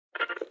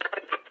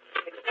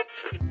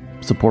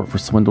Support for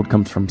Swindled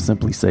comes from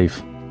Simply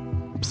Safe.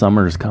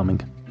 Summer is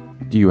coming.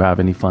 Do you have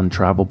any fun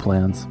travel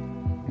plans?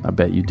 I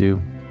bet you do.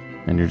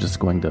 And you're just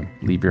going to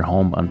leave your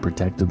home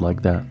unprotected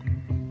like that?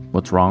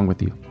 What's wrong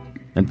with you?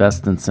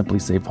 Invest in Simply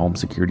Safe Home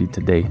Security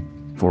today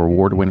for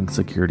award-winning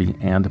security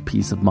and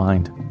peace of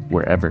mind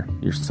wherever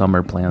your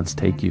summer plans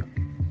take you.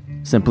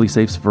 Simply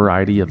Safe's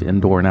variety of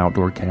indoor and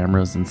outdoor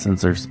cameras and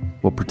sensors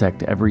will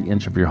protect every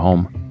inch of your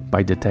home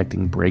by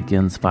detecting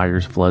break-ins,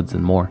 fires, floods,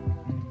 and more.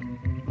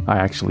 I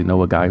actually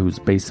know a guy whose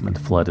basement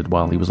flooded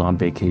while he was on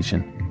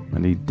vacation,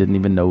 and he didn't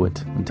even know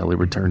it until he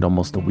returned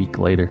almost a week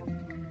later.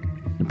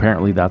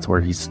 Apparently that's where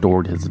he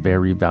stored his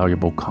very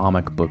valuable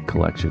comic book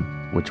collection,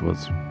 which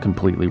was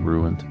completely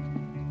ruined.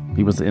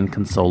 He was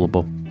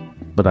inconsolable,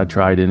 but I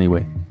tried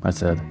anyway. I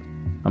said,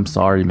 "I'm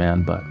sorry,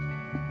 man, but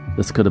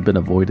this could have been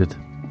avoided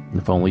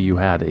if only you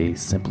had a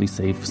Simply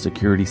Safe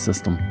security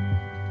system."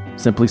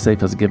 Simply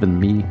Safe has given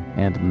me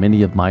and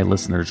many of my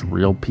listeners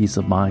real peace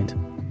of mind.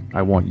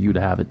 I want you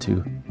to have it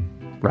too.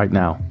 Right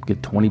now,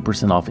 get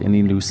 20% off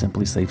any new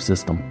Simply Safe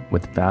system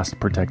with Fast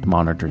Protect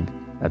monitoring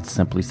at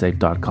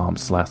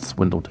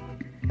simplysafe.com/swindled.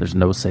 There's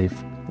no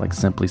safe like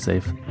Simply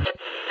Safe.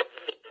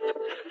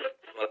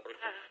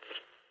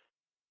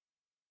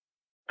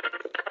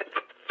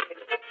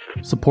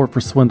 Support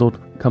for Swindled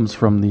comes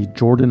from the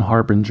Jordan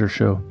Harbinger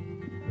Show.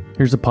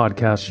 Here's a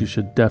podcast you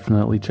should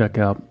definitely check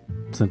out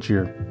since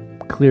you're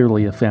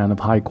clearly a fan of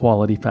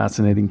high-quality,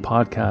 fascinating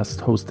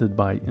podcasts hosted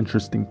by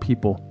interesting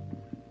people.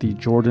 The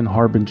Jordan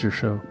Harbinger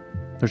Show.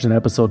 There's an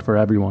episode for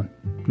everyone,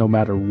 no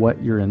matter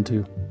what you're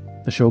into.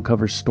 The show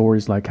covers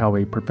stories like how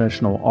a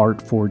professional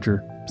art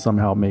forger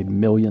somehow made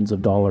millions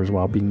of dollars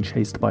while being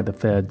chased by the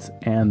feds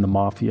and the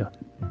mafia.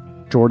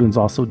 Jordan's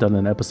also done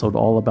an episode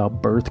all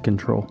about birth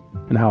control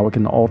and how it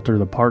can alter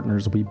the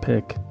partners we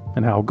pick,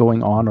 and how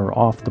going on or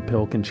off the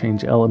pill can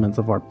change elements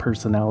of our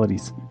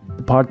personalities.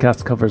 The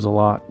podcast covers a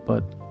lot,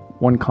 but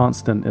one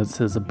constant is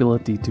his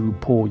ability to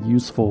pull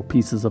useful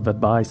pieces of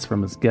advice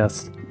from his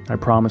guests. I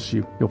promise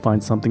you'll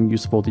find something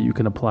useful that you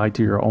can apply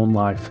to your own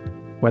life,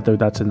 whether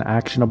that's an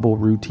actionable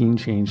routine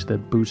change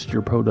that boosts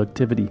your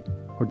productivity,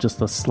 or just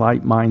a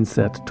slight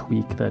mindset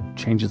tweak that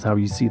changes how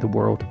you see the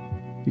world.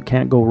 You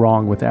can't go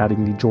wrong with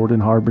adding the Jordan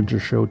Harbinger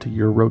Show to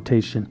your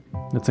rotation.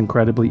 It's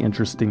incredibly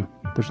interesting.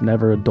 There's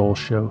never a dull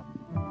show.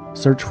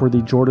 Search for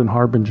the Jordan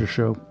Harbinger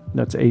Show.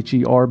 That's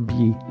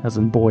HERB as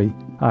in boy,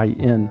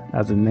 IN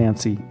as in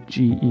Nancy,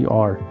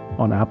 GER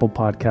on Apple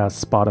Podcasts,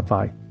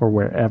 Spotify, or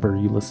wherever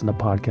you listen to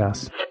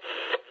podcasts.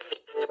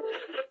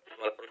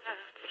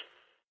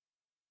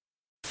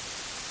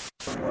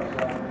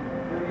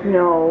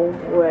 No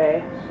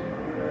way.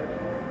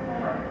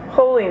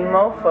 Holy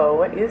mofo,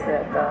 what is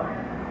that though?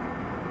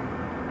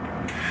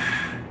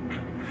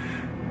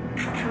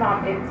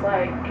 Mom, it's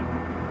like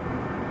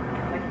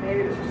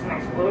maybe it was just an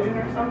explosion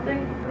or something.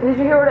 Did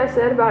you hear what I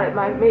said about it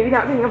maybe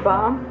not being a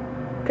bomb?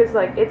 Because,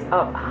 like, it's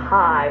up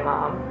high,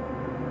 Mom.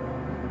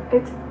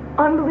 It's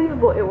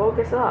unbelievable. It woke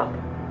us up.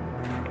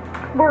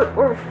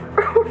 We're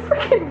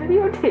freaking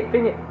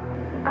videotaping it.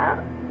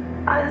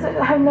 I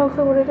have no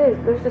clue what it is.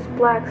 There's just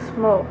black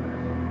smoke.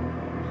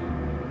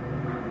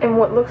 And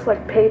what looks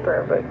like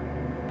paper, but...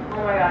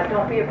 Oh my god,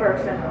 don't be a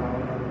person.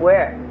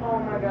 Where? Oh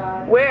my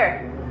god.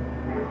 Where?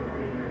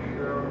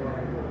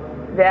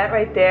 That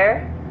right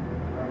there?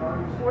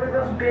 What are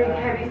those big,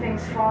 heavy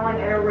things falling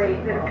at a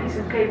rate that a piece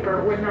of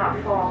paper would not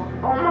fall?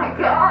 Oh my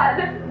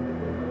god!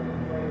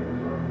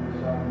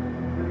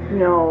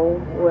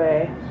 No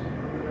way.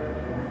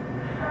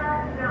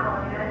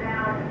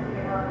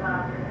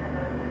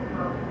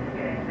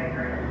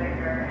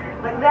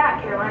 Like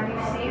that, Caroline, do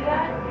you see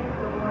that?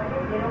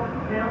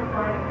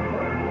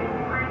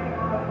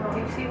 Do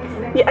you see these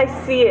things? Yeah, I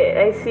see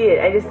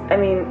it. I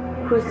mean,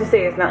 who's to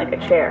say it's not like a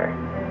chair?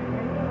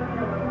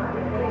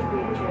 Please be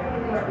a chair.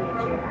 Please be a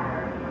chair.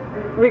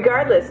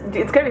 Regardless,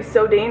 it's gonna be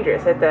so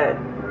dangerous at that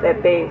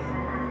base.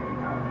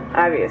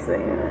 Obviously.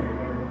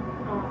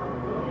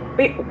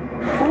 Wait. Oh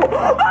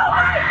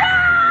my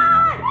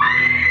god!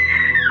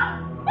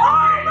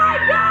 Oh my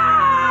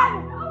god!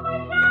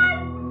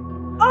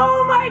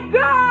 Oh my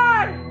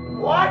god!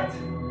 What?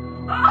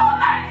 Oh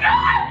my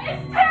god!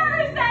 It's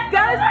terrorist act!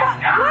 Guys,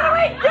 what do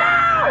we do?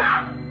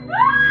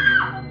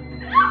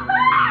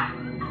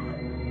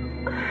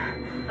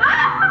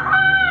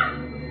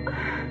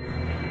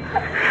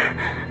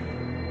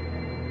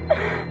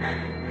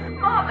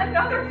 Mom,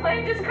 another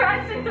plane just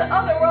crashed into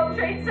the World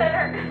Trade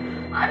Center.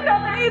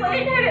 Another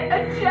plane hit a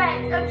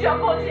jet, a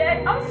jumbo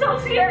jet. I'm so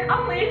scared.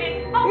 I'm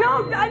leaving.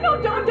 No,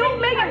 don't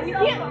make it. You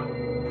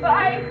can't.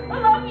 Bye. I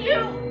love you.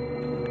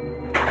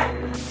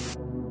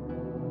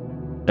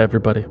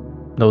 Everybody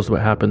knows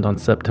what happened on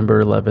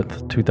September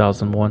 11th,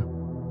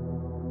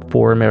 2001.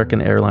 4 American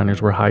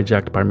airliners were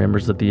hijacked by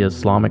members of the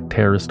Islamic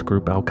terrorist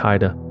group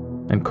Al-Qaeda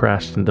and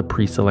crashed into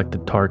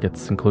pre-selected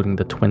targets, including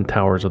the Twin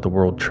Towers of the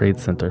World Trade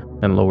Center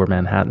in Lower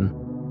Manhattan.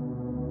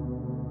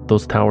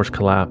 Those towers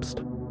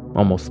collapsed.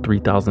 Almost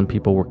 3,000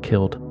 people were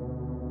killed.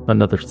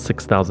 Another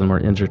 6,000 were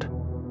injured.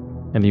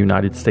 And the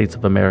United States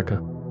of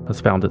America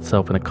has found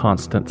itself in a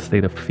constant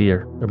state of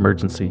fear,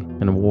 emergency,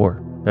 and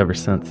war ever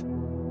since.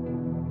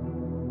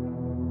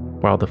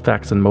 While the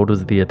facts and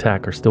motives of the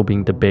attack are still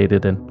being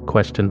debated and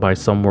questioned by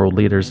some world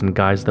leaders and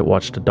guys that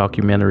watched a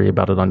documentary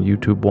about it on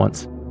YouTube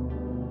once,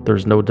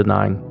 there's no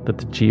denying that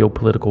the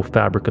geopolitical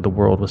fabric of the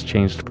world was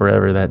changed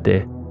forever that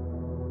day.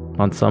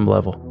 On some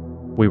level,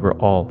 we were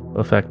all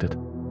affected.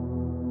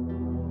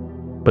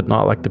 But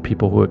not like the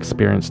people who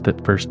experienced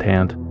it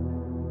firsthand.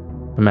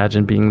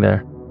 Imagine being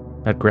there,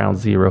 at Ground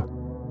Zero,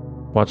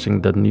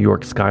 watching the New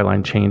York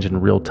skyline change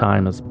in real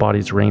time as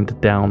bodies rained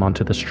down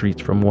onto the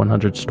streets from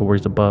 100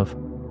 stories above.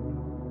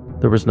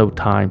 There was no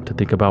time to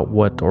think about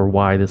what or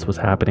why this was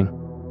happening.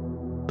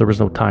 There was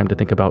no time to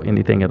think about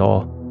anything at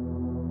all.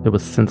 It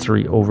was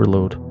sensory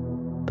overload.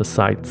 The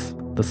sights,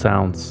 the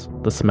sounds,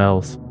 the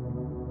smells.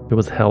 It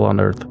was hell on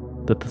earth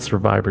that the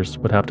survivors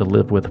would have to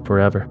live with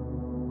forever.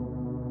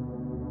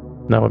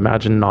 Now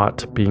imagine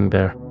not being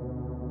there,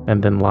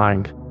 and then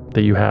lying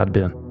that you had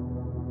been.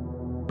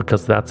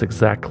 Because that's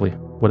exactly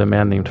what a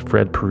man named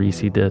Fred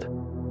Parisi did.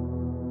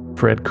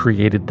 Fred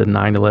created the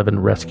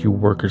 9/11 Rescue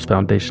Workers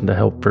Foundation to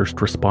help first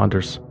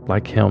responders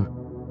like him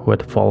who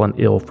had fallen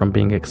ill from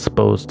being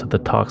exposed to the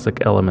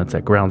toxic elements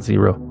at Ground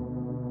Zero.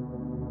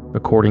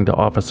 According to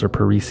Officer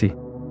Parisi,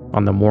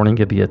 on the morning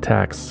of the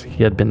attacks,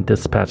 he had been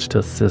dispatched to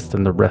assist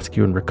in the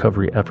rescue and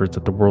recovery efforts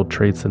at the World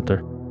Trade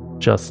Center,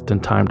 just in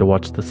time to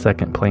watch the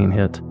second plane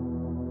hit.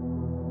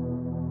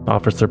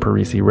 Officer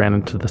Parisi ran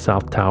into the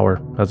South Tower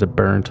as it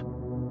burned.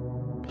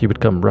 He would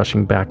come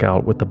rushing back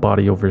out with the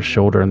body over his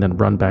shoulder and then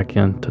run back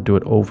in to do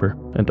it over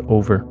and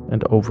over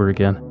and over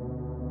again,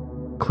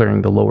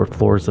 clearing the lower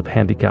floors of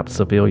handicapped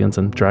civilians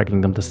and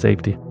dragging them to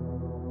safety.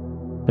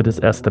 It is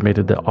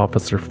estimated that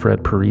Officer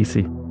Fred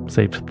Parisi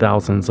saved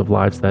thousands of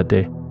lives that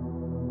day,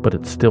 but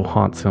it still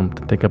haunts him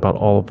to think about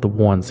all of the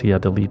ones he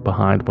had to leave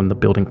behind when the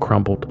building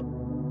crumbled.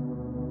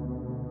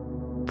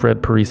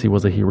 Fred Parisi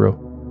was a hero,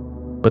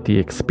 but the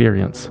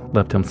experience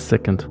left him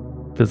sickened,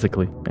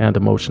 physically and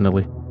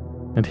emotionally,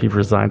 and he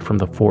resigned from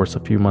the force a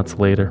few months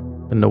later,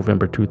 in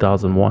November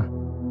 2001.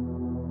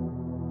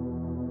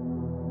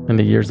 In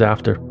the years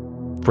after,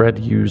 Fred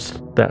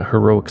used that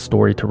heroic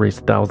story to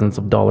raise thousands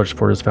of dollars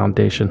for his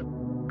foundation,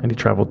 and he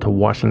traveled to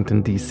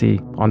Washington,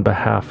 D.C. on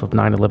behalf of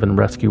 9/11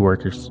 rescue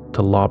workers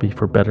to lobby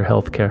for better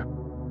health care.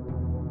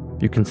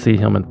 You can see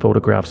him in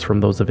photographs from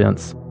those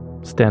events,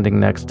 standing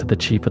next to the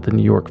chief of the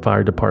New York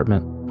Fire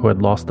Department who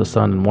had lost a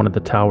son in one of the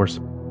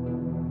towers.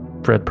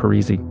 Fred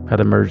Parisi had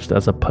emerged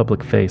as a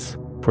public face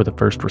for the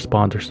first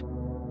responders.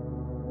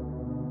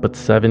 But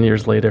 7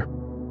 years later,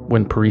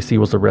 when Parisi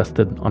was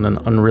arrested on an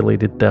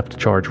unrelated theft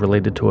charge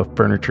related to a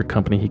furniture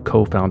company he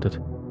co-founded,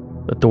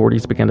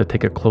 authorities began to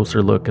take a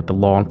closer look at the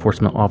law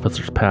enforcement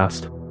officer's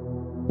past,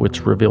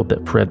 which revealed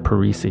that Fred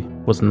Parisi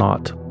was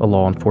not a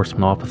law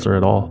enforcement officer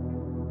at all,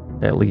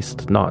 at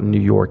least not in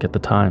New York at the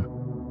time.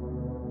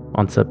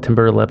 On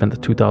September 11,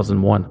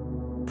 2001,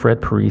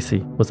 Fred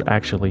Parisi was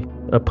actually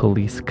a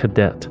police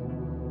cadet,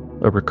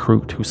 a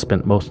recruit who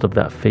spent most of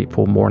that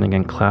fateful morning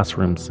in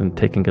classrooms and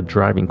taking a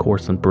driving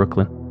course in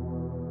Brooklyn.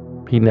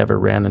 He never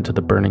ran into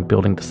the burning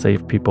building to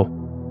save people.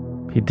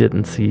 He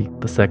didn't see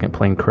the second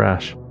plane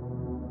crash.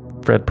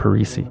 Fred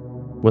Parisi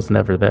was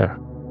never there.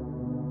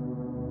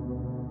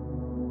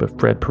 But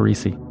Fred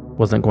Parisi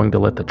wasn't going to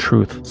let the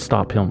truth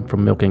stop him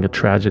from milking a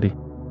tragedy.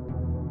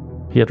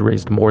 He had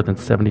raised more than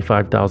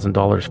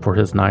 $75,000 for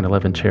his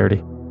 9/11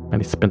 charity,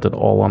 and he spent it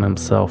all on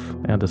himself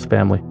and his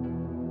family.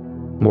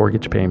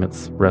 Mortgage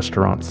payments,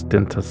 restaurants,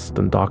 dentists,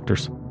 and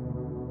doctors.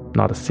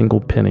 Not a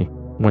single penny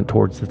went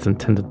towards its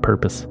intended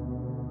purpose,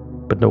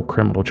 but no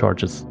criminal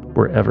charges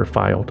were ever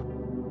filed.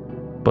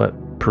 But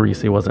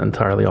Parisi wasn't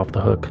entirely off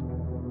the hook.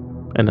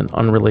 In an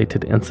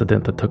unrelated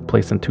incident that took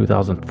place in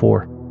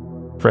 2004,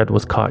 Fred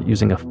was caught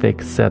using a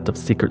fake set of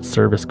Secret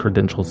Service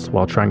credentials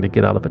while trying to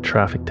get out of a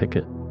traffic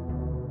ticket.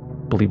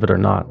 Believe it or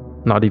not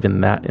even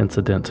that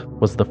incident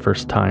was the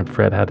first time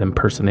Fred had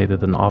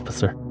impersonated an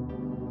officer.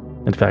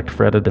 In fact,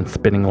 Fred had been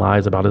spinning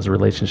lies about his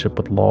relationship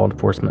with law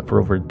enforcement for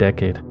over a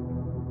decade.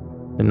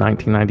 In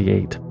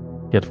 1998,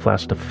 he had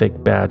flashed a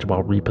fake badge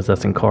while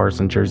repossessing cars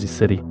in Jersey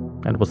City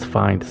and was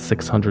fined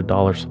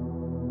 $600.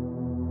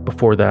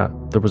 Before that,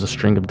 there was a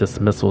string of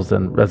dismissals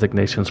and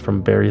resignations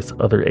from various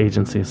other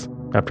agencies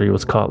after he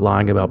was caught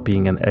lying about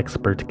being an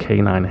expert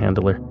canine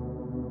handler.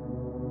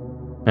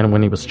 And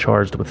when he was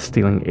charged with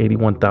stealing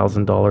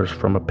 $81,000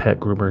 from a pet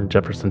groomer in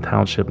Jefferson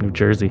Township, New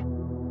Jersey,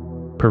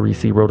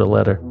 Parisi wrote a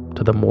letter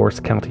to the Morris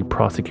County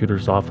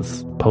Prosecutor's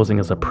Office posing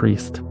as a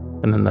priest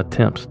in an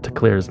attempt to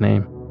clear his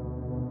name.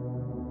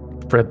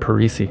 Fred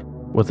Parisi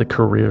was a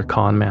career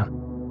con man,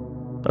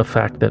 a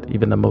fact that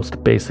even the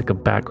most basic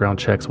of background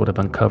checks would have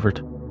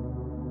uncovered.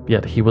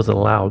 Yet he was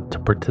allowed to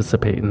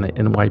participate in the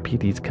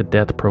NYPD's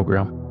cadet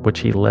program, which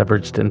he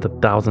leveraged into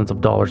thousands of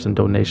dollars in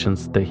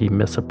donations that he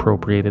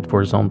misappropriated for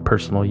his own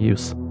personal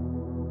use.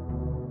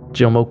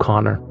 Jim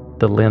O'Connor,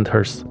 the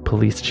Lyndhurst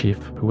police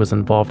chief who was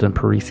involved in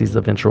Parisi's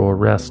eventual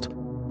arrest,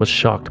 was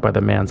shocked by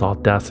the man's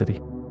audacity.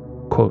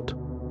 Quote,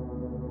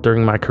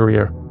 "During my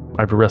career,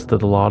 I've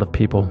arrested a lot of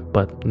people,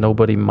 but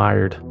nobody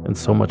mired in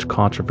so much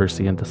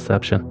controversy and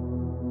deception.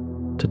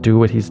 To do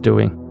what he's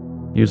doing,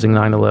 using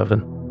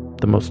 9/11,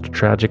 the most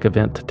tragic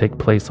event to take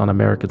place on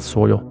American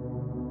soil,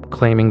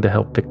 claiming to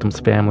help victims'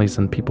 families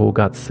and people who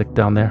got sick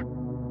down there,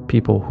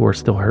 people who are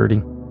still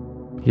hurting.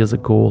 He is a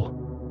ghoul.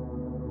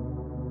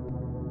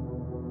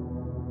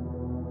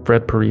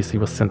 Fred Parisi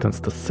was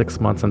sentenced to 6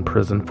 months in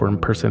prison for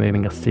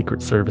impersonating a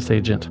Secret Service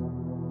agent.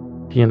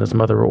 He and his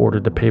mother were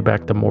ordered to pay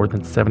back the more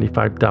than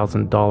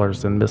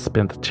 $75,000 in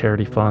misspent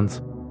charity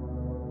funds.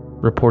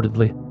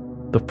 Reportedly,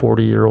 the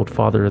 40-year-old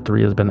father of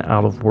 3 has been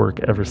out of work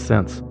ever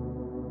since.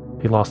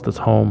 He lost his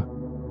home,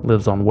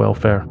 lives on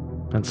welfare,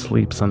 and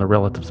sleeps in a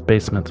relative's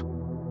basement.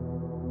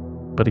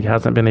 But he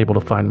hasn't been able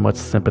to find much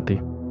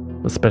sympathy,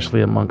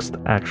 especially amongst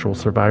actual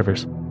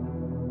survivors.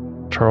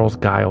 Charles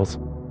Giles,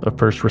 a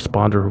first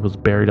responder who was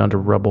buried under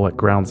rubble at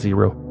Ground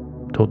Zero,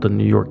 told the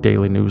New York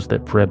Daily News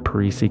that Fred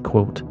Parisi,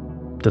 quote,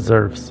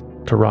 deserves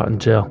to rot in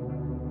jail.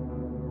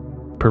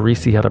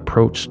 Parisi had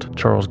approached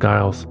Charles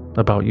Giles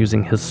about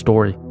using his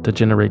story to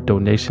generate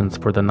donations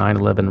for the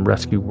 9/11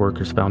 Rescue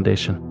Workers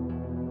Foundation.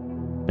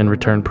 In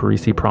return,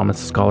 Parisi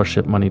promised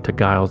scholarship money to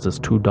Giles'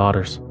 2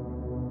 daughters.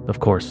 Of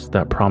course,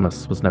 that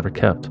promise was never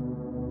kept.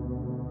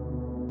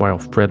 While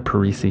Fred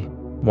Parisi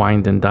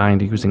wined and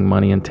dined using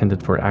money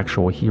intended for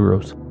actual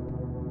heroes,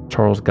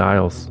 Charles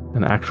Giles,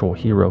 an actual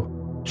hero,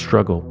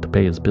 struggled to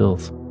pay his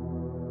bills.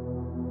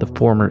 The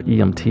former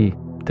EMT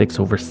takes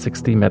over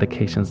 60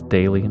 medications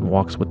daily and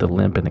walks with a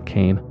limp and a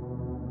cane.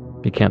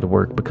 He can't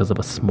work because of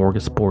a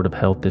smorgasbord of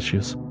health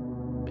issues.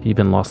 He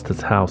even lost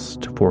his house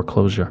to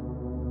foreclosure.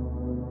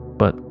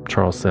 But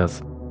Charles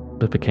says,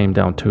 if it came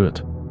down to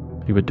it,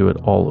 he would do it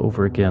all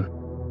over again,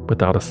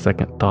 without a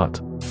second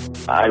thought.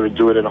 I would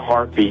do it in a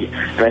heartbeat.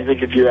 And I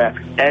think if you ask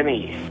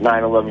any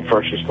 9/11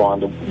 first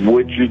responder,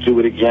 would you do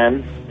it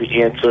again?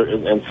 The answer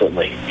is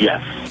instantly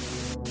yes.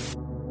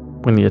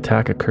 When the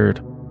attack occurred,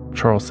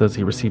 Charles says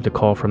he received a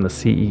call from the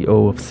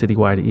CEO of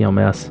Citywide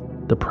EMS,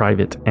 the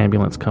private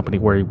ambulance company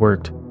where he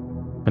worked,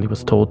 and he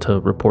was told to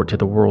report to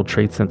the World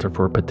Trade Center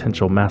for a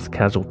potential mass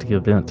casualty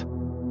event.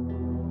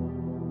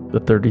 The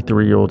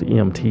 33-year-old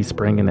EMT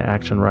sprang into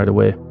action right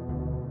away.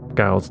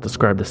 Giles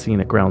described the scene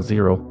at Ground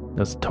Zero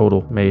as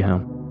total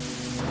mayhem.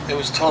 It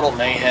was total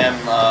mayhem.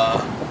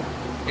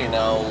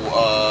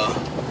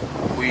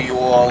 We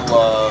all,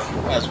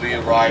 as we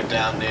arrived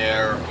down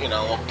there,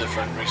 all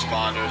different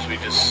responders, we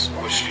just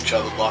wished each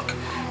other luck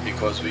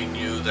because we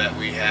knew that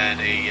we had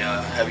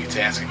a heavy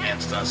task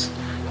against us.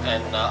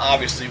 And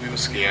obviously we were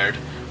scared,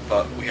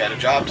 but we had a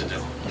job to do.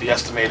 The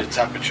estimated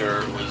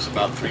temperature was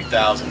about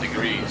 3,000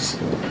 degrees,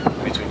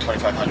 between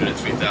 2,500 and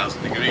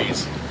 3,000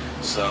 degrees.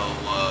 So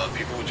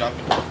people were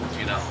jumping,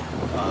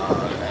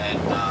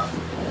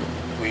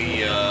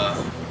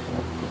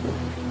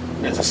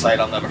 it's a sight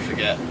I'll never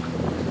forget.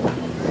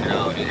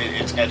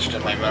 It's etched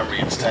in my memory.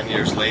 It's 10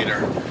 years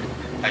later.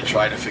 I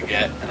try to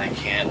forget and I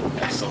can't.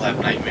 I still have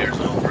nightmares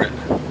over it.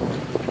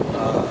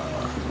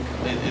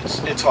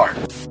 It's hard.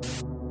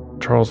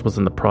 Charles was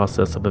in the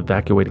process of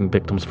evacuating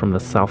victims from the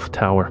South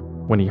Tower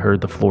when he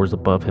heard the floors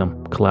above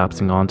him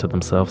collapsing onto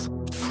themselves.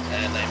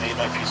 And I made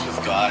my peace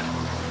with God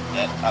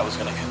that I was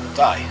going to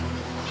die.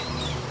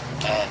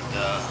 And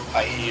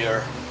I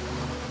hear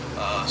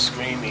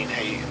screaming,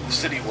 hey,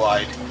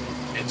 Citywide,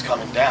 it's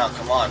coming down,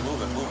 come on,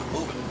 move it.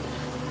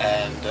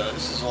 And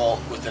this is all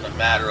within a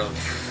matter of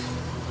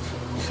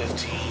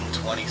 15,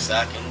 20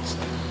 seconds,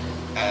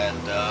 and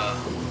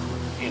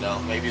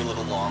maybe a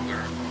little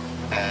longer.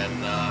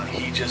 And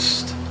he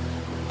just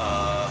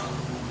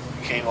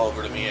came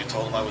over to me. I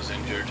told him I was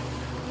injured.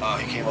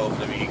 He came over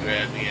to me, he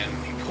grabbed me, and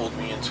he pulled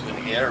me into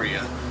an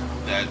area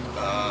that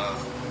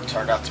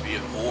turned out to be a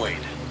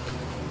void.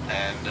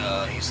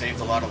 And he saved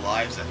a lot of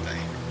lives that day.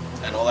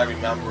 And all I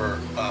remember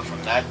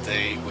from that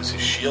day was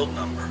his shield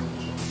number.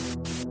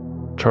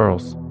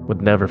 Charles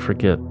would never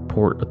forget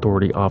Port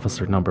Authority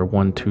Officer number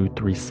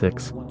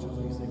 1236.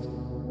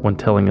 When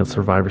telling his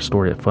survivor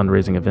story at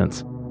fundraising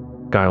events,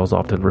 Giles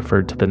often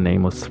referred to the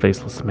nameless,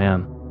 faceless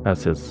man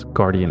as his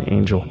guardian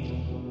angel.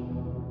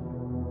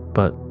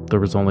 But there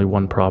was only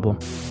one problem.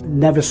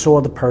 Never saw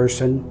the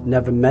person,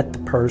 never met the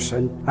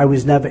person. I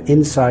was never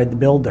inside the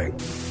building.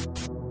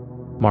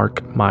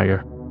 Mark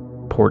Meyer,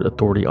 Port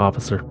Authority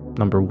Officer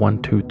number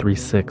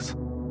 1236,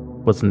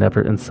 was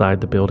never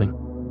inside the building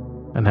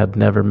and had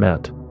never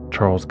met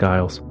Charles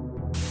Giles.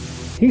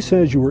 He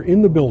says you were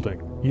in the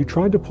building, you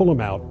tried to pull him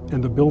out,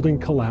 and the building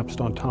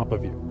collapsed on top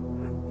of you.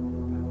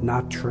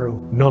 Not true.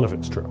 None of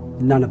it's true.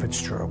 None of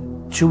it's true.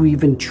 To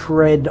even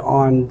tread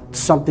on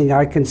something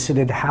I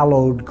considered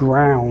hallowed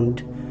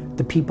ground,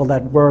 the people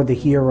that were the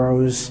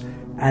heroes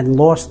and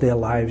lost their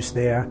lives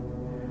there,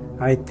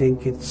 I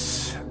think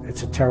it's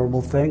a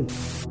terrible thing.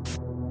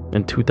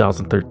 In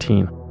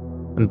 2013,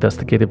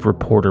 investigative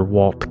reporter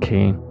Walt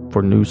Kane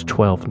for News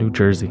 12 New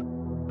Jersey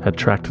had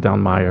tracked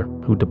down Meyer,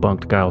 who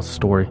debunked Giles'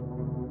 story.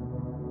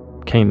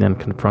 Kane then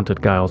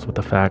confronted Giles with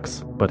the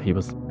facts, but he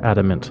was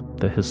adamant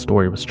that his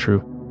story was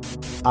true.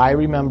 I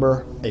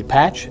remember a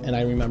patch and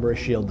I remember a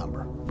shield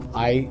number.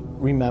 I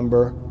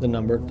remember the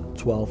number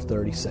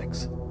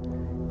 1236.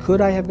 Could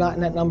I have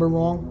gotten that number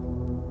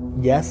wrong?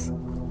 Yes,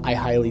 I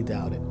highly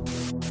doubt it.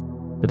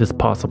 It is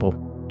possible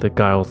that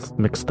Giles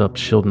mixed up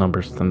shield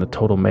numbers and the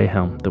total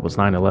mayhem that was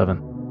 9/11,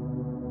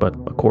 but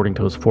according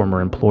to his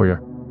former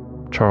employer,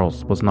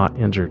 Charles was not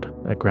injured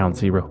at Ground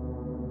Zero.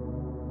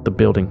 The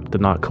building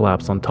did not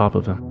collapse on top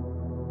of him.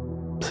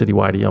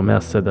 Citywide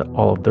EMS said that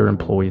all of their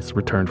employees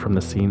returned from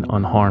the scene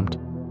unharmed.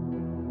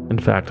 In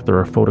fact, there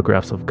are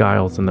photographs of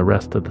Giles and the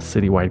rest of the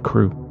Citywide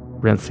crew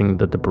rinsing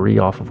the debris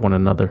off of one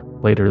another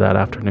later that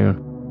afternoon.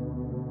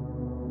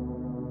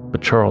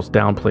 But Charles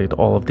downplayed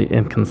all of the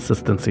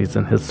inconsistencies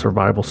in his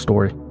survival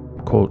story.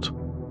 Quote,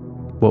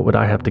 "What would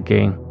I have to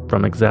gain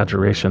from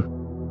exaggeration?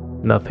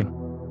 Nothing."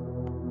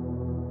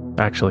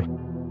 Actually,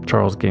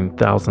 Charles gained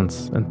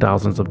thousands and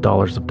thousands of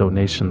dollars of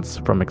donations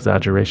from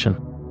exaggeration.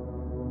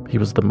 He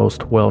was the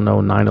most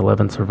well-known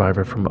 9/11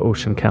 survivor from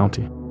Ocean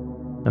County,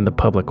 and the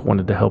public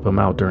wanted to help him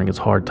out during his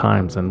hard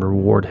times and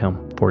reward him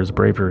for his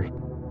bravery.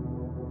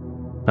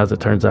 As it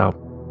turns out,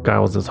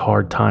 Giles'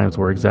 hard times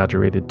were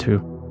exaggerated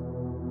too.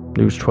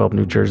 News 12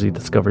 New Jersey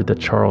discovered that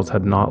Charles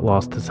had not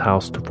lost his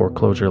house to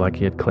foreclosure like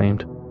he had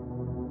claimed.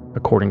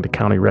 According to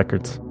county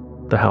records,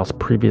 the house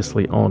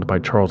previously owned by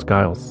Charles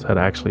Giles had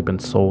actually been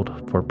sold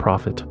for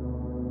profit.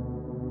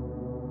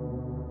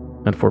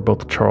 And for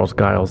both Charles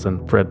Giles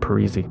and Fred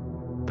Parisi,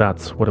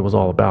 that's what it was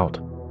all about.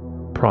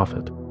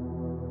 Profit.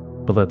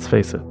 But let's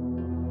face it,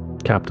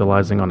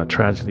 capitalizing on a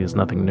tragedy is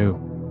nothing new.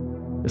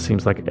 It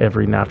seems like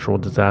every natural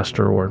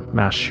disaster or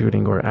mass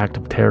shooting or act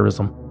of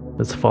terrorism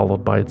is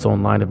followed by its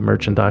own line of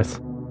merchandise.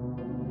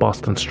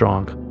 Boston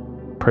Strong,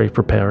 Pray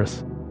for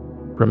Paris,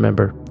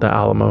 Remember the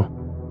Alamo.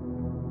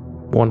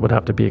 One would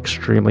have to be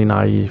extremely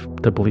naive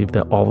to believe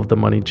that all of the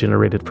money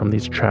generated from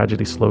these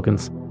tragedy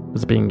slogans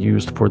is being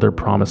used for their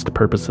promised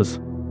purposes.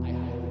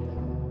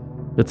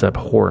 It's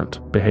abhorrent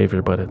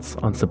behavior, but it's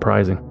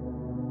unsurprising.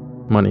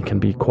 Money can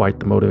be quite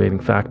the motivating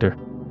factor.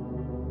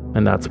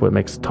 And that's what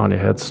makes Tanya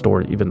Head's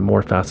story even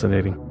more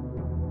fascinating.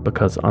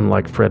 Because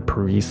unlike Fred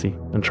Parisi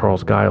and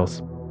Charles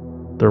Giles,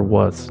 there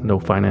was no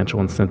financial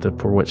incentive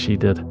for what she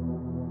did.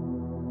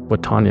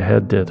 What Tanya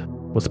Head did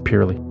was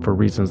purely for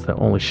reasons that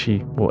only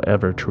she will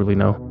ever truly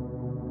know.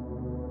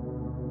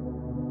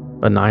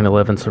 A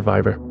 9/11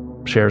 survivor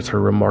shares her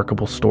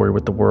remarkable story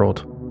with the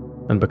world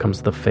and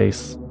becomes the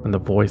face and the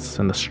voice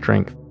and the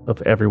strength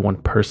of everyone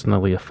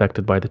personally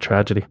affected by the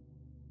tragedy.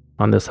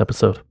 On this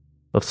episode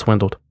of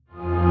Swindled.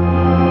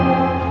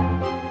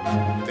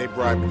 They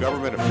bribed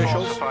government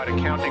officials,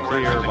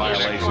 clear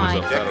violations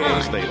of federal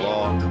and state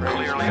law,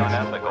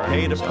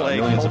 pay to play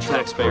millions of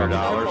taxpayer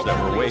dollars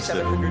that were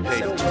wasted,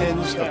 paid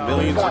tens of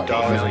millions of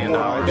dollars,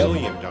 $1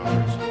 million.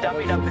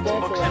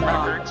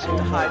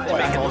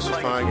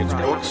 Falsifying its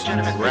books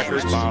and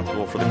records,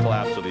 responsible for the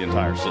collapse of the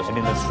entire system.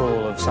 In this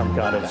role of some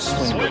kind of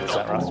swindler, is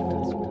that right?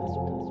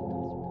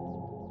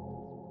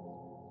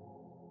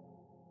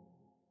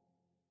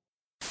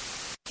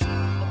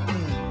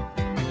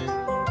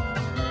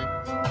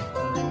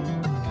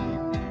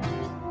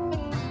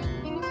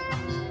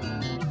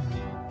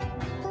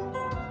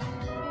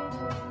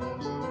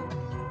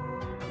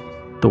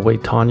 The way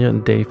Tanya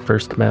and Dave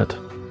first met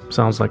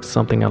sounds like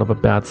something out of a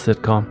bad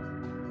sitcom.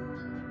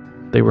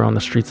 They were on the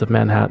streets of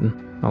Manhattan,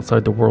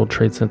 outside the World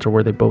Trade Center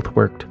where they both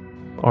worked,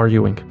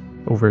 arguing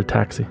over a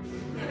taxi.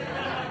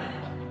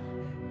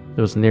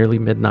 It was nearly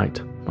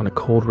midnight on a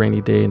cold, rainy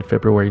day in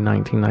February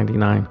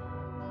 1999.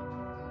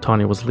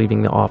 Tanya was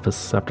leaving the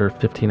office after a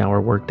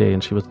 15-hour workday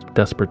and she was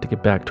desperate to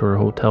get back to her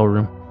hotel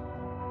room.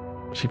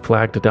 She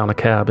flagged down a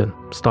cab and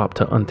stopped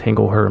to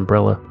untangle her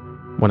umbrella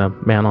when a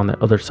man on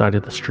the other side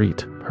of the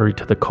street hurried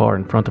to the car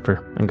in front of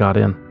her and got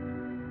in.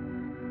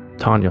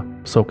 Tanya,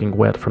 soaking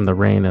wet from the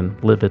rain and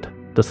livid,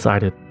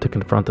 decided to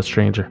confront the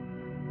stranger.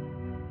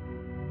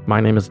 "My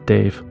name is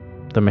Dave,"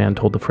 the man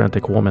told the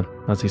frantic woman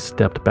as he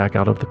stepped back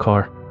out of the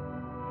car.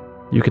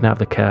 "You can have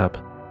the cab,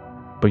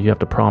 but you have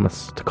to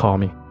promise to call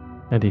me,"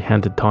 and he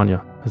handed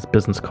Tanya his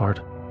business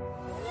card.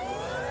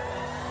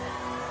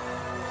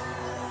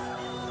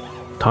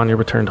 Tanya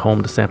returned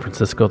home to San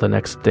Francisco the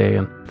next day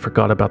and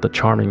forgot about the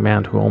charming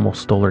man who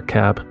almost stole her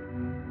cab.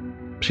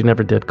 She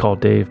never did call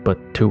Dave, but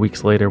 2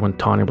 weeks later when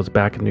Tanya was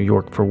back in New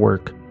York for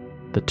work,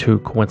 the two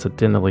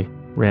coincidentally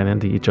ran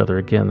into each other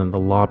again in the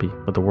lobby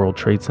of the World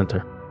Trade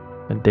Center,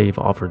 and Dave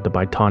offered to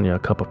buy Tanya a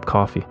cup of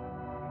coffee.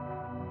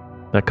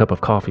 That cup of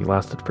coffee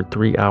lasted for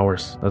 3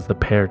 hours as the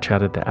pair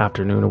chatted the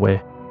afternoon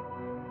away.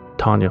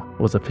 Tanya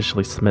was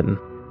officially smitten,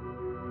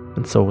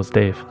 and so was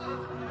Dave.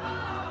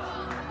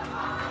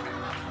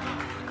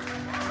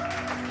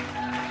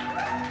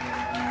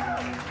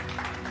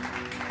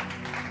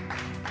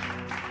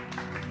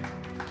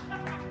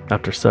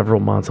 After several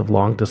months of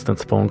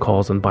long-distance phone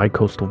calls and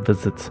bi-coastal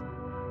visits,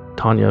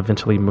 Tanya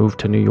eventually moved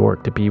to New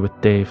York to be with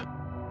Dave.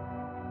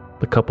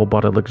 The couple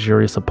bought a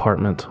luxurious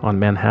apartment on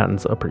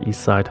Manhattan's Upper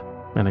East Side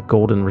and a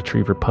golden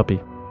retriever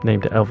puppy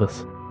named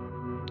Elvis.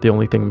 The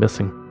only thing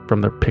missing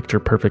from their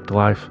picture-perfect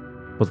life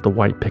was the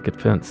white picket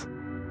fence.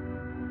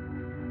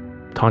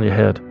 Tanya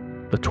Head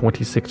the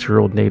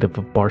 26-year-old native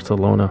of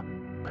Barcelona,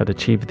 had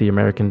achieved the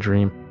American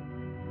dream.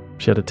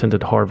 She had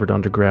attended Harvard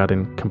undergrad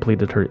and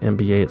completed her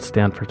MBA at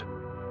Stanford.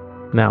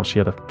 Now she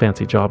had a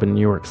fancy job in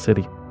New York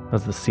City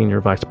as the senior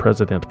vice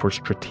president for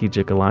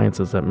strategic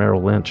alliances at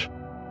Merrill Lynch,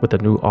 with a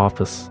new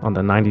office on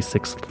the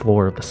 96th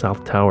floor of the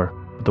South Tower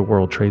of the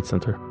World Trade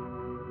Center.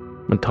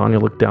 When Tanya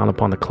looked down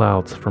upon the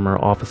clouds from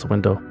her office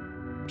window,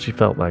 she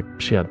felt like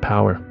she had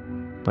power,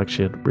 like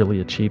she had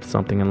really achieved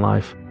something in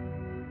life.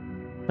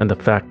 And the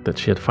fact that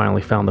she had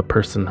finally found the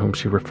person whom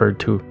she referred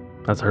to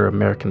as her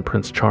American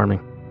Prince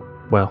Charming,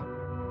 well,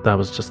 that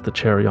was just the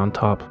cherry on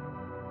top.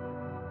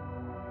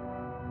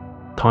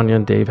 Tanya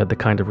and Dave had the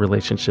kind of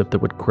relationship that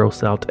would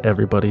gross out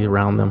everybody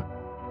around them.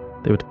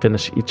 They would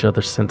finish each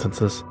other's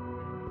sentences,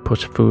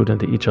 push food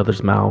into each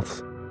other's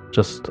mouths,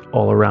 just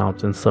all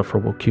around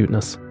insufferable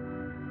cuteness.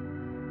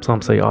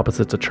 Some say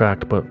opposites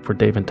attract, but for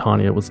Dave and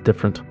Tanya it was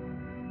different.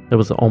 It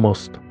was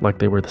almost like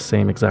they were the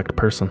same exact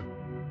person.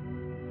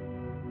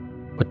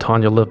 What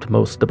Tanya loved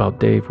most about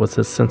Dave was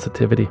his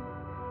sensitivity.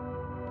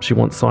 She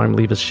once saw him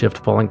leave his shift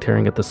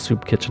volunteering at the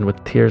soup kitchen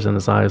with tears in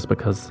his eyes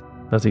because,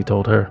 as he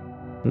told her,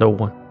 no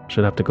one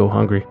should have to go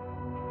hungry.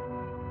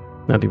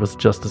 And he was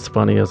just as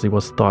funny as he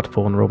was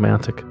thoughtful and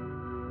romantic.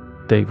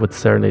 Dave would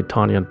serenade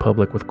Tanya in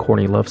public with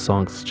corny love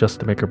songs just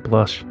to make her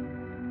blush.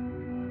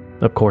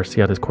 Of course,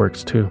 he had his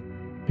quirks too.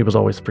 He was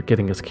always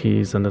forgetting his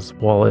keys and his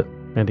wallet,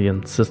 and he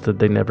insisted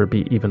they never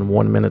be even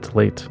 1 minute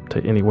late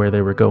to anywhere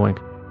they were going.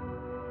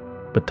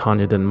 But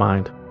Tanya didn't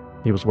mind.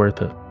 He was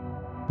worth it.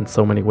 In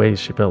so many ways,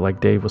 she felt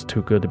like Dave was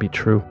too good to be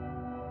true.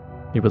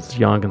 He was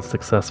young and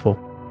successful,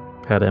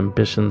 had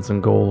ambitions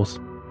and goals,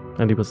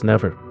 and he was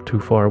never too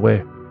far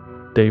away.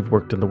 Dave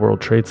worked in the World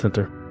Trade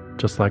Center,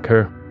 just like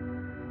her.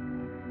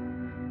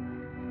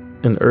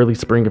 In early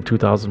spring of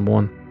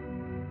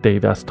 2001,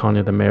 Dave asked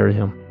Tanya to marry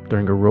him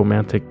during a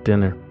romantic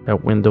dinner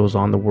at Windows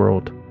on the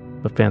World,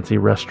 a fancy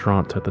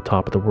restaurant at the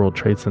top of the World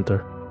Trade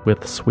Center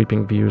with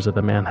sweeping views of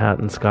the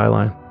Manhattan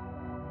skyline.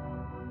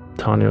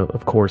 Tanya,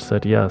 of course,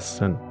 said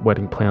yes, and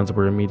wedding plans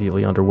were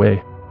immediately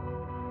underway.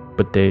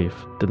 But Dave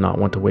did not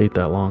want to wait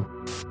that long.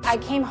 I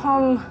came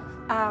home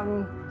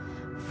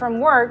from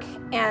work,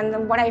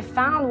 and what I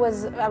found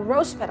was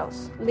rose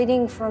petals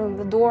leading from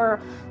the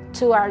door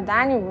to our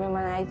dining room,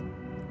 and I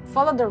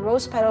followed the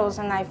rose petals,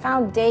 and I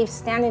found Dave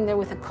standing there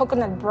with a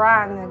coconut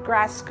bra and a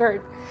grass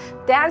skirt,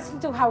 dancing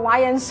to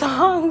Hawaiian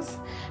songs.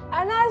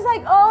 And I was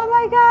like, oh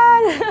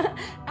my God.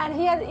 And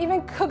he had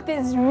even cooked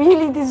these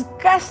really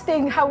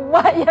disgusting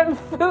Hawaiian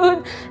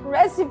food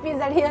recipes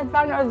that he had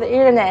found on the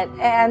internet.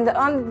 And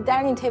on the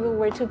dining table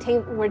were two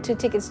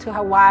tickets to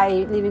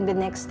Hawaii, leaving the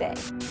next day.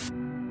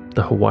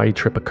 The Hawaii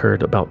trip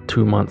occurred about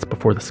 2 months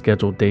before the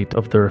scheduled date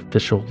of their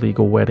official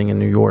legal wedding in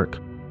New York.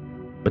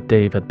 But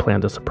Dave had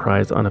planned a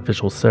surprise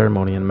unofficial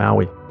ceremony in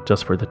Maui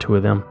just for the two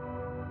of them.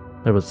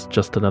 It was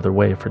just another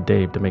way for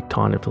Dave to make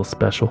Tanya feel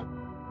special.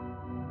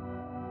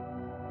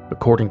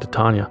 According to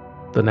Tanya,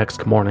 the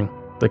next morning,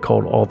 they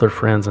called all their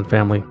friends and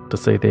family to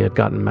say they had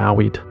gotten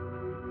Maui'd.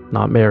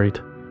 Not married,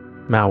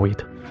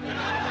 Maui'd.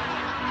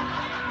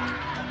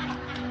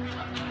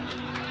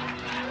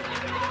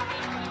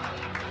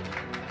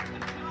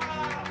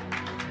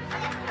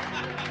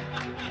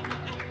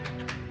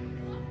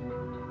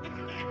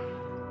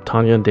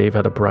 Tanya and Dave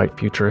had a bright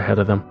future ahead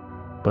of them,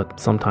 but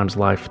sometimes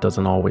life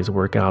doesn't always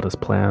work out as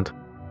planned.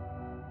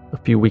 A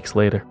few weeks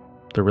later,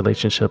 their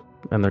relationship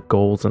and their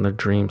goals and their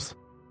dreams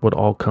would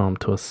all come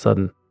to a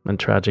sudden and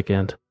tragic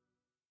end.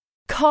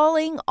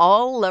 Calling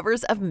all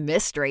lovers of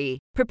mystery.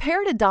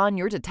 Prepare to don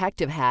your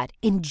detective hat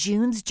in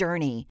June's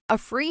Journey, a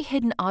free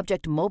hidden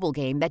object mobile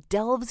game that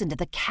delves into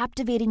the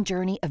captivating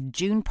journey of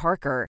June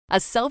Parker, a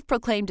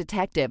self-proclaimed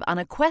detective on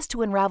a quest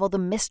to unravel the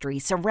mystery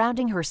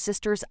surrounding her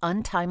sister's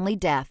untimely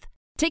death.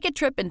 Take a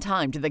trip in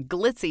time to the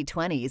glitzy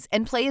 20s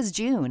and play as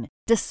June,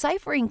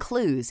 deciphering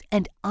clues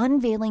and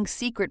unveiling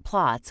secret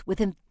plots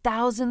within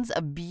thousands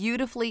of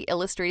beautifully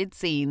illustrated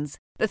scenes.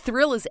 The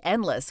thrill is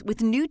endless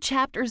with new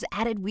chapters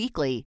added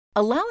weekly,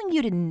 allowing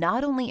you to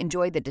not only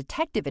enjoy the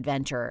detective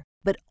adventure,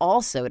 but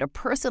also to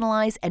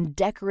personalize and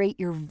decorate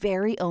your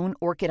very own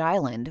Orchid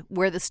Island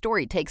where the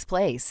story takes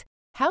place.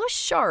 How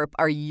sharp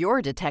are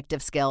your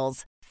detective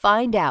skills?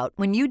 Find out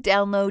when you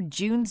download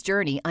June's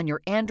Journey on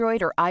your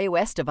Android or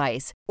iOS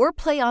device or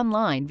play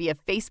online via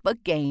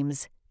Facebook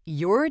Games.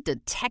 Your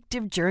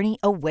detective journey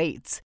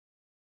awaits.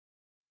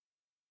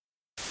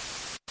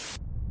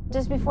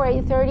 Just before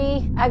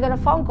 8:30, I got a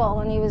phone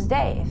call, and it was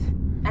Dave.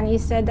 And he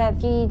said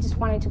that he just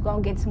wanted to go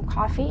and get some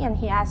coffee, and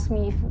he asked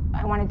me if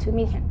I wanted to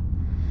meet him.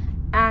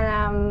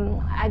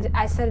 And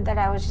I said that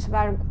I was just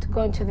about to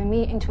go into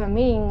a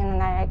meeting,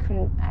 and I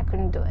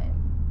couldn't do it.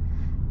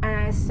 And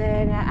I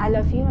said, I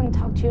love you and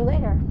talk to you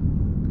later.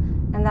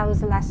 And that was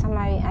the last time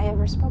I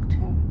ever spoke to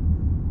him.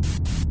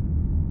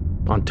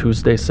 On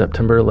Tuesday,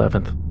 September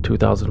 11th,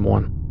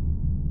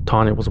 2001,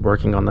 Tanya was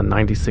working on the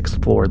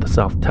 96th floor of the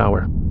South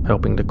Tower,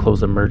 helping to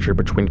close a merger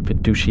between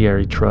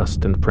Fiduciary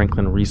Trust and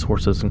Franklin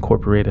Resources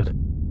Incorporated,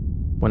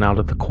 when out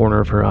of the corner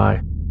of her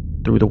eye,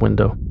 through the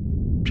window,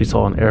 she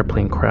saw an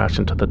airplane crash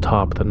into the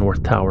top of the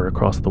North Tower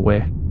across the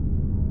way.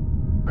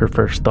 Her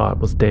first thought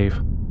was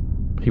Dave.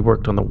 He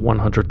worked on the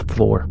 100th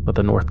floor of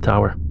the North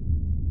Tower.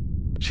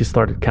 She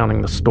started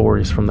counting the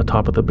stories from the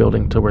top of the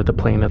building to where the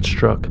plane had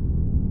struck.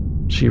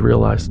 She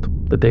realized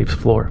that Dave's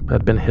floor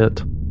had been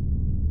hit.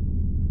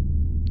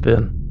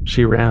 Then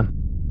she ran.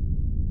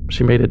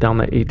 She made it down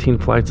the 18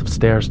 flights of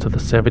stairs to the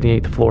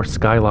 78th floor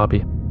sky lobby,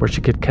 where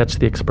she could catch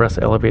the express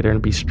elevator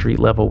and be street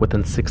level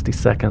within 60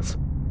 seconds.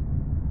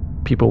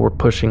 People were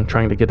pushing,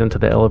 trying to get into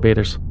the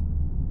elevators.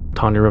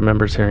 Tanya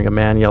remembers hearing a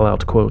man yell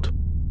out, quote,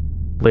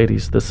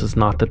 "Ladies, this is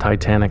not the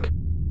Titanic.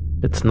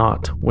 It's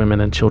not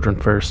women and children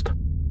first."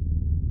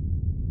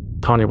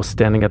 Tanya was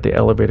standing at the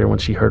elevator when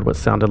she heard what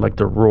sounded like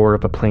the roar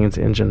of a plane's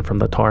engine from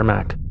the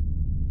tarmac.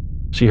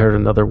 She heard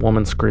another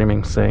woman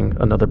screaming, saying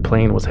another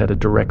plane was headed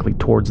directly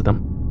towards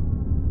them.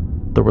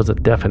 There was a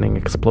deafening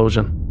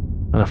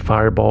explosion, and a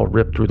fireball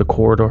ripped through the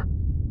corridor.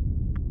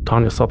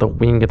 Tanya saw the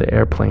wing of the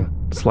airplane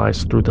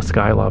slice through the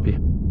sky lobby.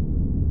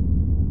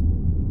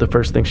 The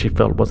first thing she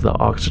felt was the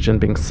oxygen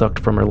being sucked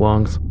from her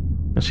lungs,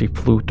 and she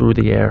flew through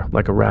the air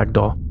like a rag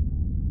doll.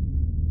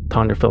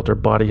 Tanya felt her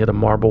body hit a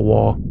marble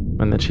wall,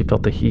 and then she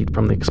felt the heat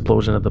from the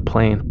explosion of the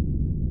plane.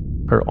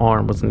 Her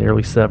arm was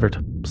nearly severed,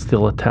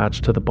 still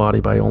attached to the body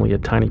by only a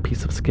tiny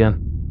piece of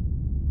skin.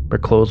 Her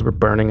clothes were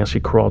burning as she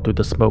crawled through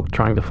the smoke,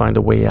 trying to find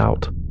a way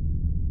out.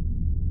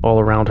 All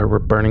around her were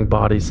burning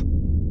bodies,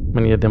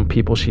 many of them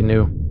people she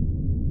knew.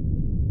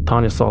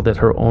 Tanya saw that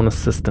her own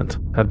assistant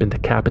had been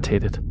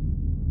decapitated.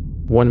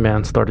 One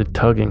man started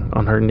tugging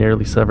on her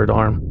nearly severed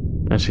arm,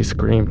 and she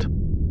screamed,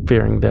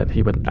 fearing that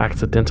he would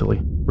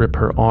accidentally rip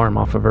her arm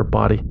off of her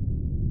body.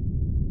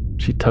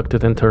 She tucked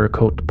it into her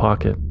coat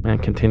pocket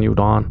and continued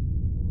on.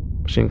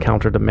 She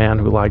encountered a man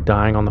who lay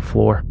dying on the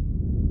floor.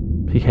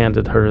 He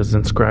handed her his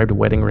inscribed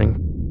wedding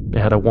ring. It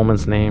had a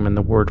woman's name and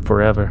the word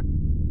forever.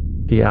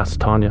 He asked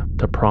Tanya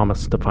to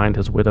promise to find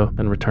his widow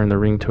and return the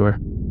ring to her.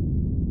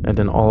 And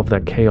in all of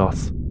that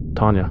chaos,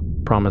 Tanya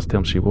promised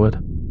him she would.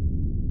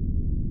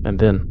 And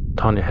then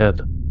Tanya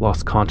had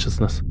lost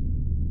consciousness.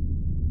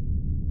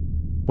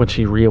 When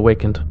she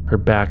reawakened, her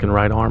back and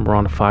right arm were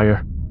on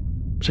fire.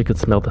 She could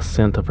smell the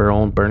scent of her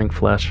own burning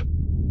flesh.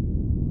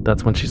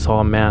 That's when she saw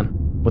a man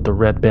with a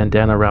red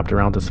bandana wrapped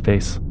around his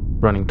face,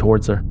 running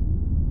towards her.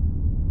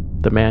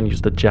 The man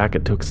used a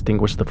jacket to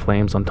extinguish the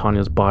flames on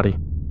Tanya's body,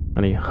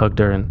 and he hugged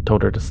her and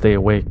told her to stay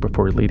awake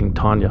before leading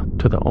Tanya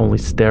to the only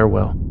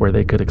stairwell where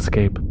they could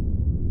escape.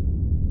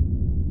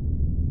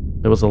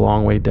 It was a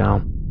long way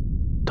down.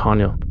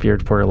 Tanya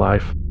feared for her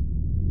life.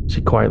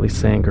 She quietly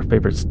sang her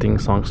favorite Sting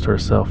songs to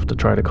herself to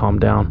try to calm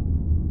down.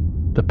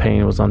 The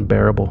pain was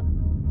unbearable,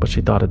 but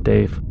she thought of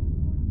Dave.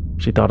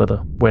 She thought of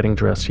the wedding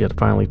dress she had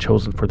finally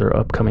chosen for their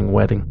upcoming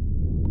wedding,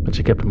 and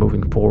she kept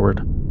moving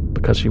forward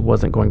because she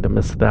wasn't going to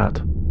miss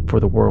that for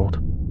the world.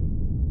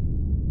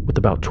 With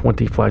about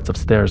 20 flights of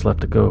stairs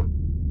left to go,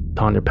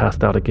 Tanya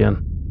passed out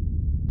again.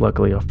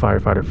 Luckily, a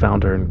firefighter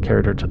found her and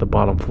carried her to the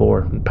bottom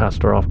floor and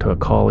passed her off to a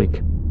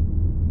colleague.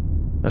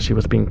 As she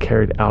was being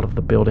carried out of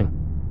the building,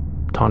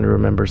 Tanya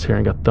remembers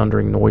hearing a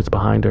thundering noise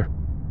behind her.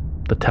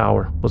 The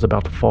tower was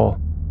about to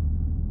fall.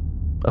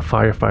 A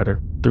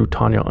firefighter threw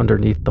Tanya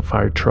underneath the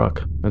fire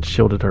truck and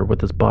shielded her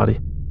with his body.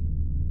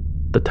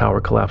 The tower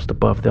collapsed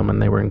above them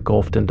and they were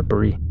engulfed in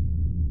debris.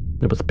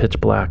 It was pitch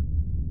black.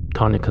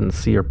 Tanya couldn't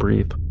see or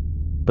breathe,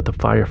 but the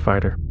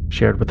firefighter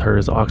shared with her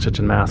his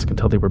oxygen mask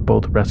until they were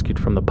both rescued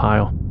from the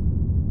pile.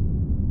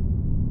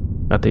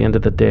 At the end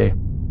of the day,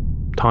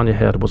 Tanya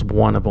Head was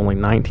one of only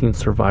 19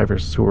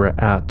 survivors who were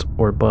at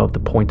or above the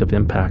point of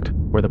impact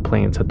where the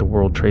planes hit the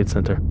World Trade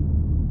Center.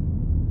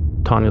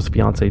 Tanya's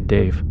fiance,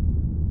 Dave,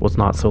 was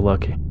not so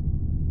lucky.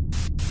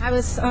 I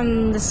was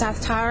on the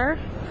South Tower,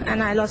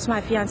 and I lost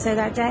my fiance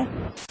that day.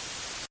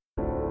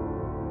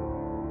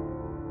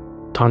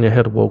 Tanya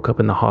Head woke up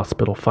in the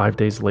hospital 5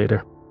 days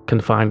later,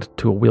 confined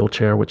to a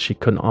wheelchair which she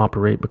couldn't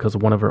operate because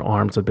one of her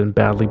arms had been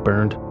badly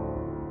burned.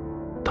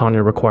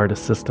 Tanya required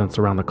assistance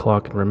around the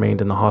clock and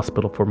remained in the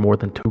hospital for more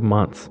than 2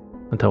 months,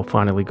 until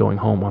finally going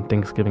home on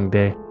Thanksgiving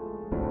Day.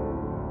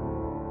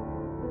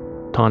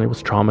 Tanya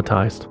was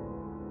traumatized.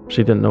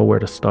 She didn't know where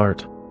to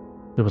start.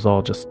 It was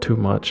all just too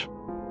much.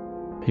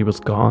 He was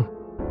gone.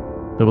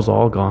 It was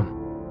all gone,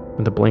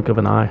 in the blink of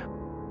an eye.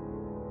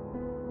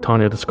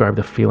 Tanya described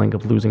the feeling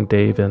of losing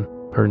Dave in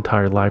her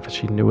entire life as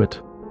she knew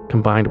it,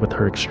 combined with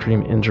her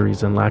extreme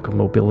injuries and lack of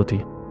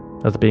mobility,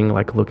 as being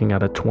like looking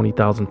at a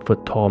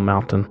 20,000-foot tall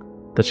mountain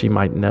that she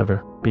might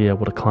never be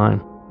able to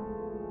climb.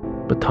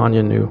 But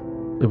Tanya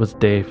knew it was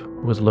Dave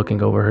who was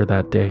looking over her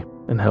that day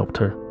and helped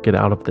her get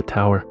out of the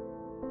tower,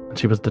 and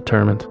she was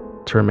determined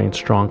to remain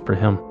strong for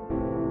him.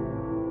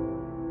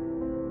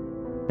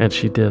 And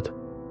she did.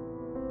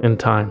 In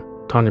time,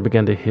 Tanya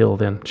began to heal,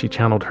 then she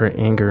channeled her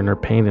anger and her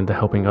pain into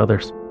helping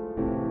others.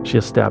 She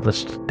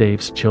established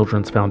Dave's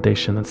Children's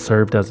Foundation and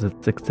served as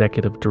its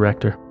executive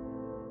director.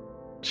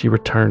 She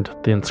returned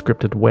the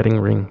inscripted wedding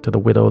ring to the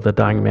widow of the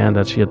dying man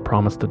as she had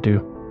promised to do.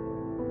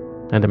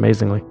 And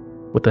amazingly,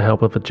 with the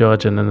help of a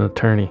judge and an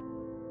attorney,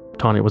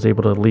 Tanya was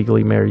able to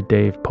legally marry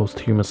Dave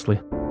posthumously.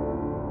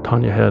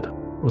 Tanya Head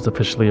was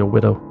officially a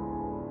widow,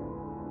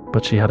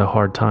 but she had a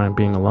hard time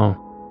being alone.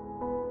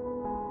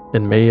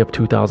 In May of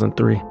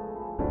 2003,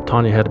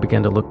 Tanya Head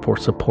began to look for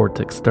support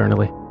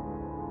externally.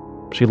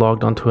 She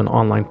logged onto an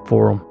online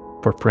forum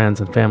for friends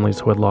and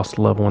families who had lost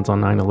loved ones on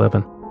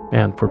 9/11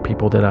 and for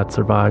people that had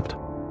survived.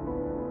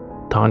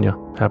 Tanya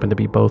happened to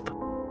be both.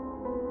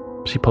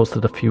 She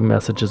posted a few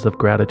messages of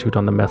gratitude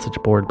on the message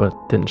board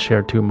but didn't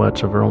share too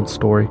much of her own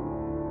story.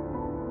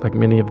 Like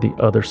many of the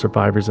other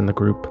survivors in the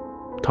group,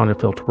 Tanya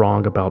felt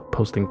wrong about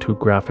posting too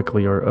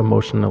graphically or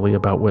emotionally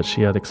about what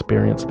she had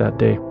experienced that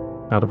day,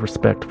 out of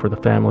respect for the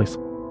families.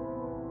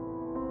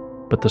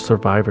 But the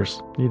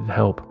survivors needed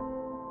help.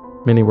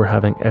 Many were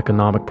having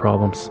economic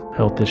problems,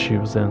 health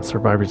issues, and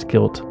survivor's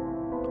guilt,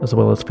 as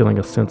well as feeling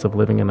a sense of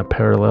living in a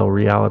parallel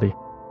reality.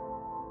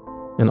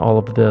 In all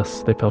of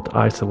this, they felt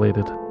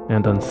isolated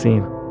and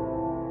unseen.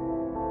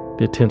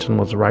 The attention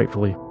was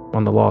rightfully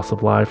on the loss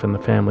of life and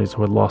the families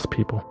who had lost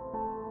people.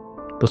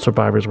 The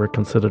survivors were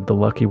considered the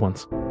lucky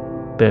ones.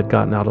 They had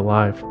gotten out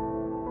alive,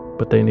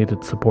 but they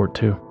needed support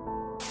too.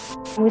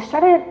 We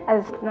started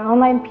as an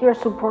online peer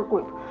support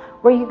group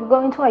where you could go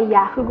into a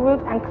Yahoo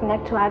group and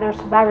connect to other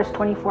survivors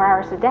 24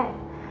 hours a day.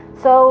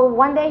 So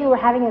one day you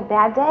were having a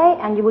bad day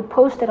and you would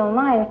post it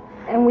online,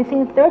 and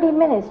within 30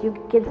 minutes you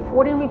could get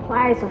 40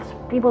 replies of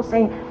people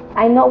saying,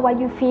 I know what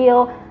you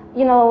feel,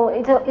 you know,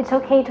 it's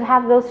okay to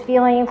have those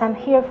feelings, I'm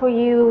here for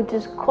you,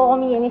 just call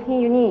me, anything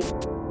you need.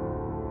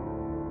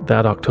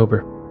 That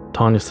October,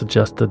 Tanya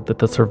suggested that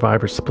the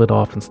survivors split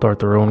off and start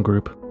their own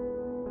group.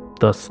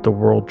 Thus, the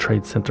World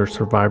Trade Center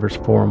Survivors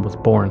Forum was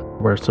born,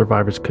 where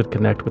survivors could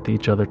connect with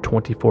each other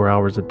 24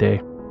 hours a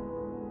day.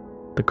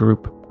 The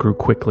group grew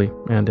quickly,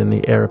 and in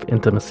the air of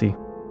intimacy,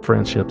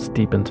 friendships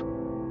deepened.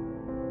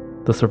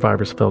 The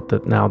survivors felt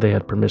that now they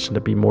had permission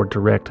to be more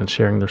direct in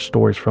sharing their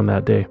stories from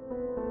that day,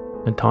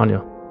 and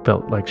Tanya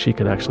felt like she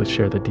could actually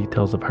share the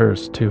details of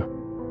hers too.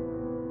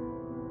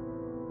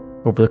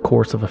 Over the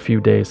course of a few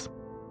days,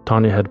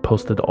 Tanya had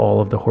posted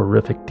all of the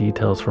horrific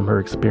details from her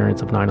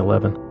experience of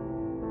 9/11.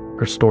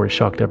 Her story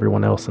shocked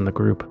everyone else in the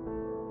group.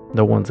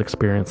 No one's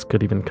experience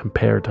could even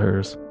compare to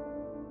hers.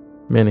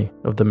 Many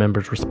of the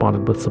members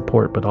responded with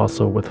support, but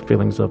also with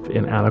feelings of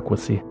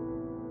inadequacy.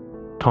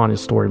 Tanya's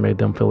story made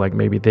them feel like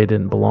maybe they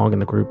didn't belong in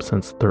the group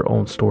since their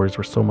own stories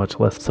were so much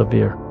less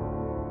severe.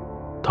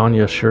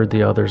 Tanya assured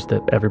the others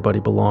that everybody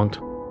belonged,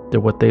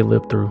 that what they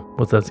lived through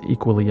was as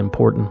equally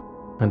important,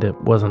 and it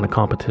wasn't a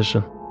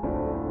competition.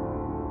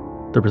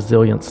 The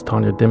resilience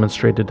Tanya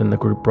demonstrated in the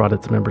group brought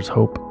its members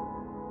hope.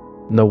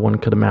 No one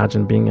could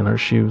imagine being in her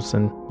shoes,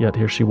 and yet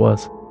here she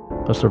was,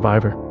 a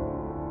survivor.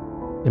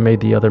 It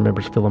made the other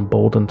members feel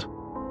emboldened,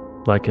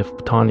 like if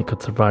Tanya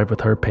could survive with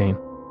her pain,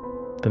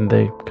 then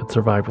they could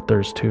survive with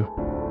theirs too.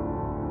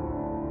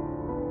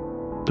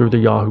 Through the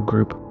Yahoo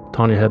group,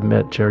 Tanya had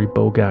met Jerry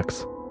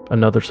Bogax,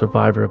 another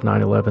survivor of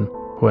 9/11,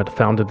 who had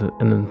founded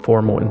an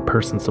informal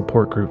in-person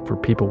support group for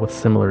people with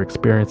similar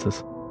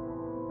experiences.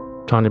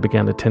 Tanya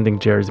began attending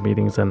Jerry's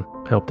meetings and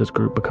helped his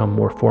group become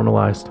more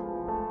formalized.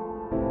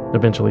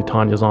 Eventually,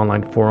 Tanya's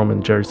online forum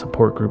and Jerry's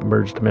support group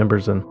merged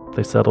members, and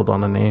they settled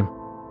on a name: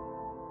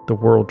 the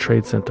World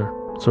Trade Center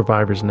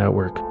Survivors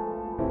Network.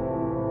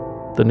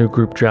 The new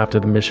group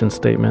drafted a mission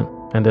statement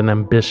and an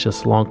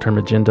ambitious long-term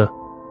agenda.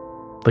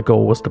 The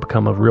goal was to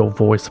become a real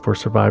voice for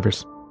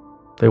survivors.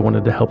 They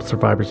wanted to help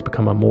survivors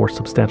become a more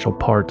substantial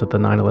part of the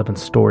 9/11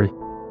 story,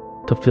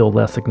 to feel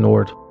less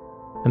ignored,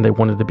 and they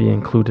wanted to be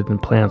included in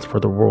plans for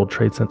the World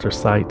Trade Center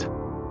site.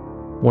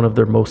 One of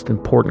their most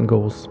important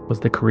goals was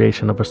the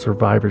creation of a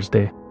Survivors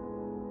Day,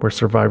 where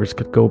survivors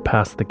could go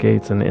past the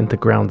gates and into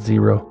Ground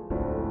Zero,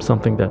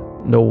 something that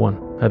no one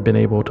had been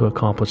able to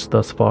accomplish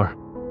thus far.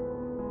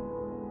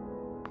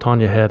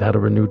 Tanya Head had a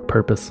renewed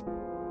purpose,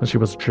 and she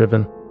was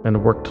driven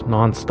and worked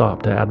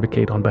non-stop to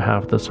advocate on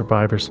behalf of the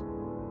survivors.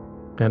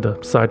 And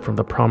aside from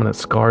the prominent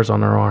scars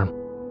on her arm,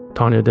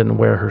 Tanya didn't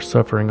wear her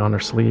suffering on her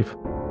sleeve.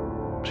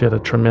 She had a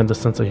tremendous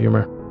sense of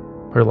humor.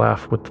 Her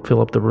laugh would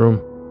fill up the room.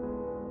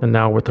 And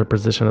now, with her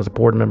position as a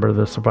board member of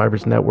the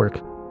Survivors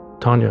Network,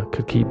 Tanya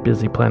could keep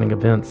busy planning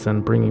events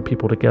and bringing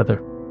people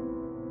together.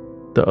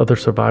 The other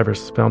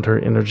survivors found her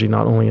energy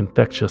not only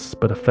infectious,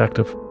 but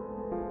effective.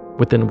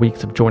 Within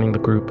weeks of joining the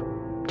group,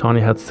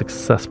 Tanya had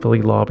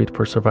successfully lobbied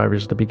for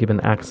survivors to be given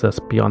access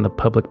beyond the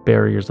public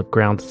barriers of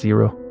Ground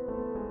Zero,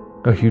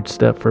 a huge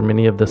step for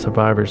many of the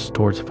survivors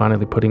towards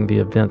finally putting the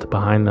event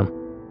behind them.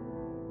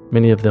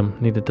 Many of them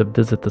needed to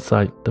visit the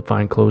site to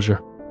find closure.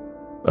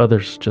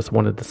 Others just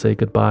wanted to say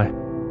goodbye.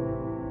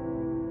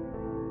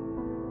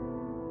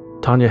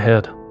 Tanya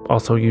Head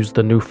also used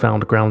the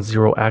newfound Ground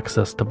Zero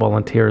access to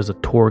volunteer as a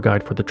tour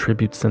guide for the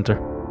Tribute Center.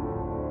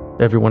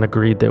 Everyone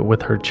agreed that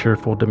with her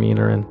cheerful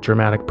demeanor and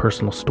dramatic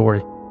personal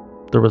story,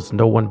 there was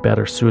no one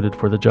better suited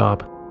for the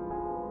job.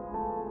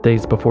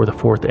 Days before the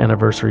 4th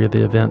anniversary of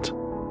the event,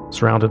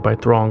 surrounded by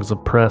throngs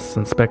of press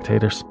and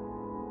spectators,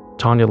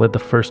 Tanya led the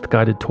first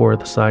guided tour of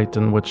the site,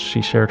 in which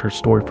she shared her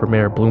story for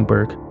Mayor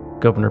Bloomberg,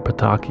 Governor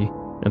Pataki,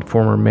 and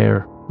former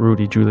Mayor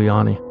Rudy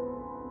Giuliani.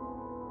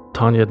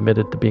 Tanya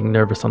admitted to being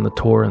nervous on the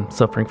tour and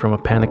suffering from a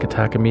panic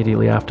attack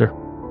immediately after.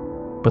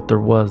 But there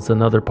was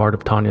another part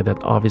of Tanya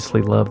that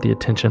obviously loved the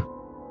attention.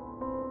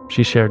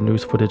 She shared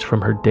news footage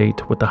from her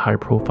date with the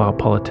high-profile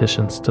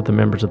politicians to the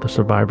members of the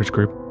survivors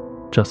group,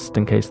 just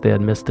in case they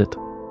had missed it.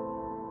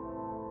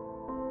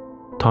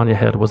 Tanya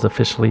Head was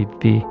officially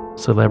the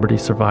celebrity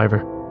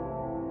survivor.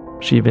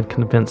 She even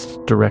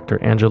convinced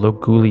director Angelo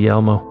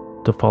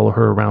Guglielmo to follow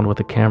her around with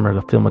a camera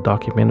to film a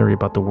documentary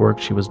about the work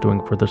she was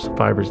doing for the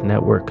Survivors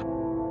Network.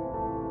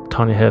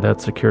 Tanya Head had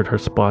secured her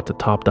spot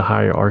atop the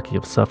hierarchy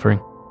of suffering,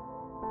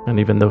 and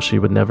even though she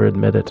would never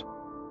admit it,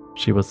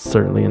 she was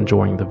certainly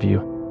enjoying the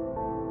view.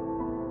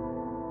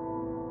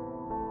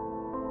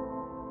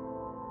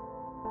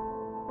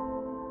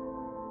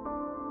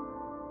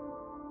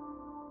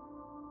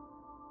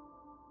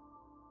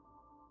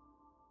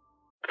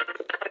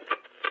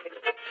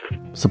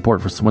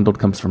 Support for Swindled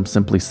comes from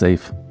Simply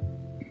Safe.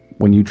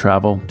 When you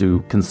travel,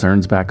 do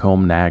concerns back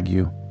home nag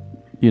you?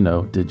 You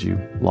know, did you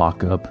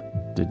lock up?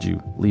 Did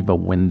you leave a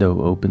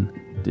window open?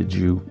 Did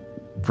you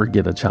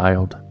forget a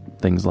child?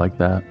 Things like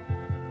that.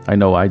 I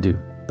know I do.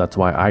 That's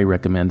why I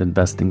recommend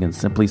investing in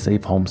Simply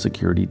Safe Home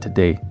Security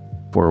today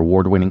for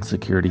award-winning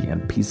security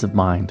and peace of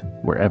mind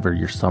wherever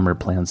your summer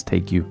plans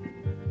take you.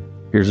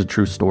 Here's a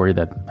true story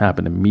that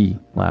happened to me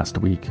last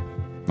week.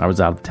 I was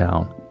out of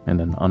town in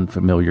an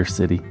unfamiliar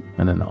city,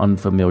 in an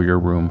unfamiliar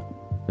room.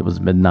 It was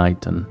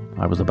midnight and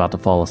I was about to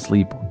fall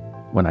asleep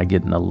when I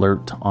get an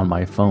alert on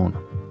my phone.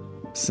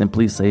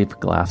 Simply Safe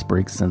glass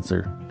break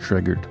sensor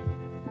triggered.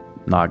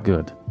 Not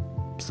good.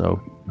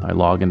 So I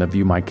log in to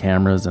view my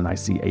cameras and I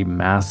see a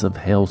massive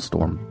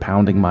hailstorm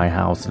pounding my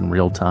house in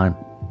real time.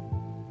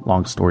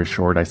 Long story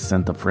short, I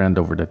sent a friend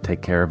over to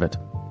take care of it.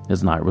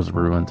 His night was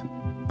ruined.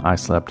 I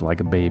slept like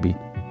a baby.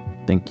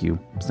 Thank you,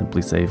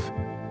 Simply Safe.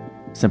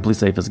 Simply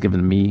Safe has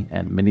given me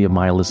and many of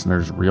my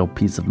listeners real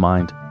peace of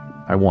mind.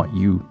 I want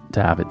you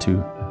to have it too.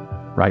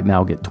 Right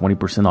now, get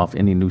 20% off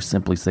any new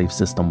Simply Safe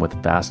system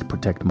with Fast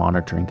Protect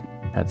monitoring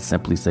at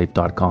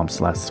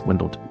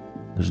simplysafe.com/swindled.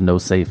 There's no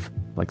safe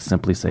like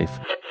Simply Safe.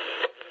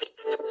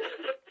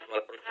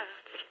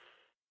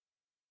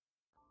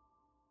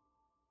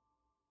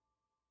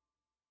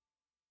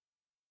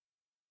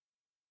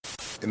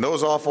 In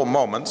those awful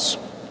moments,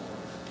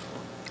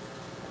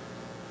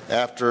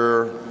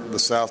 after the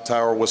South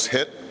Tower was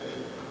hit,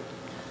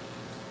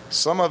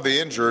 some of the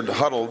injured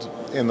huddled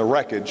in the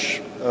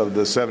wreckage of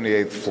the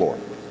 78th floor.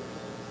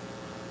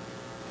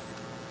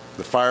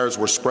 The fires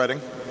were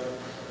spreading.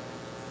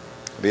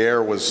 The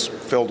air was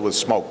filled with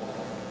smoke.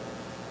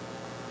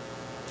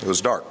 It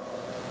was dark,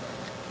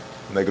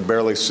 and they could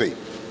barely see.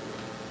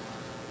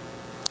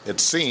 It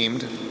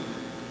seemed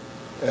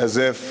as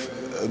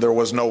if there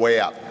was no way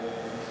out.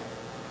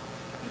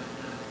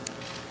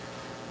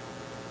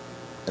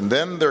 And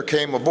then there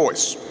came a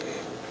voice,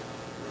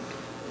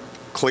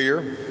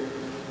 clear,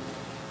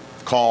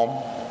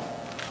 calm,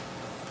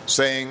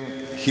 saying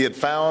he had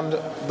found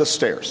the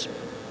stairs.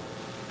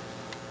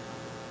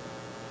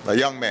 A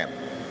young man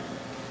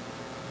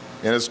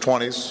in his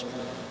 20s,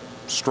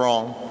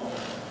 strong,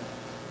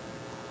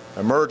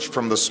 emerged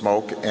from the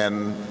smoke,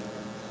 and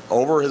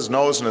over his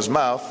nose and his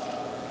mouth,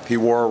 he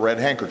wore a red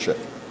handkerchief.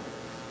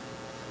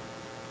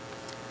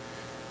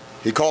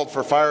 He called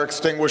for fire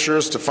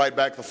extinguishers to fight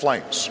back the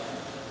flames.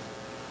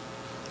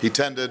 He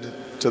tended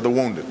to the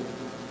wounded.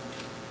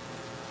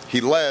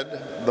 He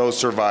led those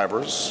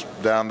survivors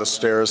down the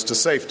stairs to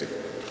safety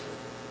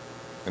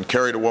and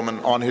carried a woman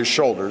on his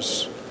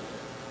shoulders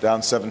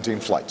down 17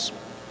 flights.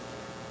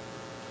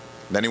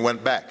 Then he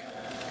went back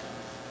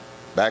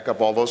up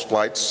all those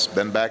flights,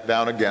 then back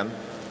down again,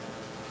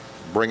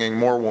 bringing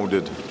more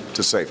wounded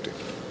to safety,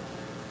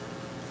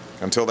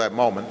 until that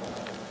moment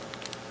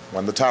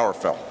when the tower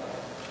fell.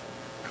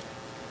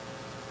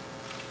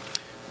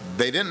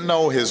 They didn't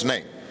know his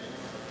name.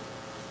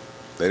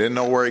 They didn't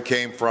know where he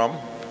came from,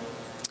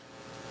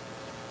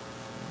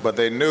 but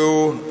they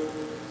knew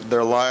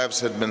their lives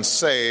had been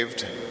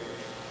saved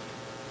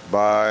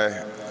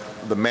by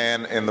the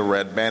man in the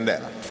red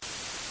bandana.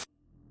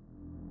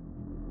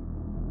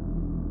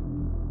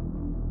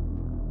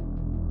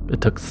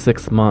 It took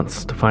 6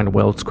 months to find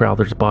Wells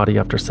Crowther's body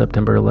after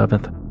September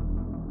 11th.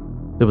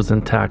 It was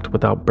intact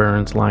without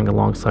burns, lying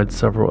alongside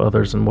several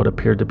others in what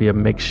appeared to be a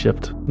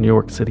makeshift New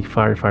York City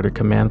firefighter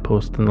command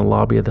post in the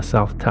lobby of the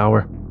South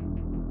Tower.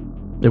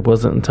 It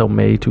wasn't until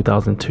May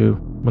 2002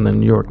 when the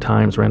New York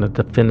Times ran a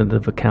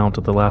definitive account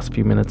of the last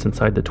few minutes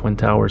inside the Twin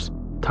Towers,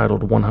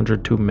 titled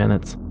 102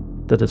 Minutes,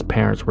 that his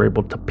parents were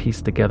able to piece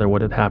together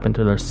what had happened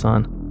to their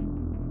son.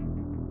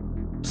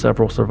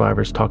 Several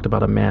survivors talked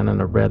about a man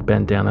in a red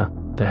bandana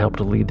that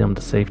helped lead them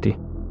to safety.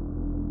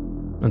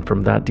 And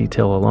from that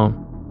detail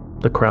alone,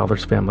 the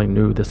Crowthers family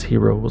knew this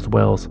hero was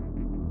Wells.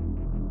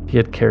 He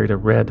had carried a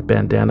red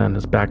bandana in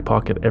his back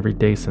pocket every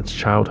day since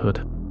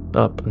childhood,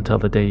 up until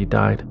the day he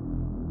died.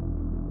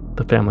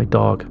 The family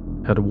dog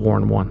had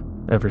worn one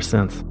ever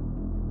since.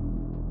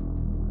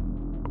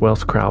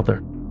 Wells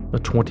Crowther, a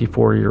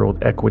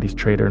 24-year-old equities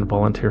trader and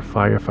volunteer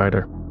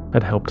firefighter,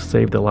 had helped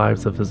save the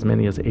lives of as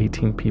many as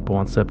 18 people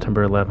on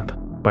September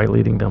 11th by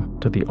leading them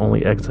to the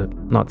only exit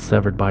not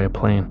severed by a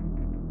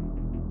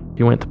plane.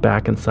 He went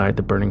back inside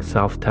the burning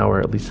South Tower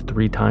at least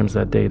 3 times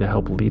that day to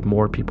help lead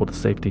more people to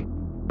safety,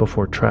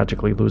 before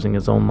tragically losing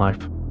his own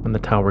life when the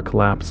tower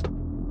collapsed.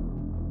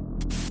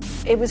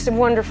 It was a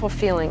wonderful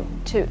feeling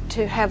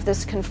to have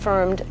this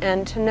confirmed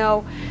and to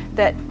know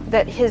that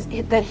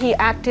he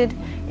acted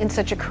in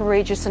such a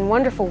courageous and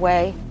wonderful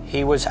way.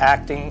 He was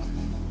acting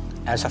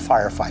as a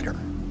firefighter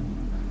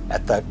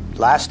at the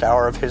last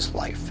hour of his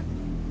life.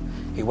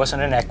 He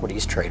wasn't an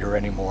equities trader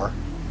anymore.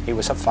 He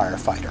was a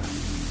firefighter.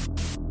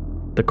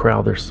 The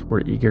Crowthers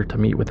were eager to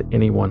meet with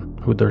anyone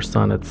who their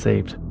son had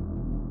saved.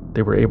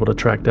 They were able to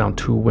track down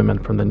 2 women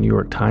from the New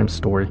York Times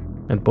story,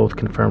 and both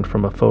confirmed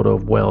from a photo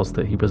of Wells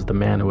that he was the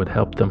man who had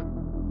helped them.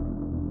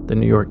 The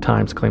New York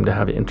Times claimed to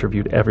have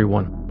interviewed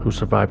everyone who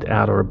survived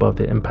at or above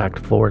the impact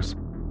floors.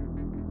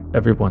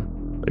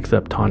 Everyone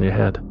except Tonya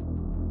Head.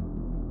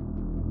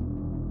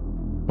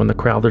 When the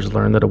Crowthers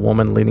learned that a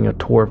woman leading a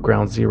tour of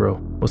Ground Zero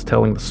was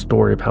telling the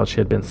story of how she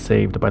had been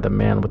saved by the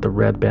man with the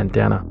red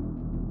bandana,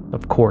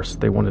 of course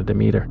they wanted to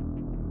meet her.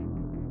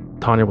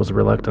 Tonya was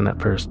reluctant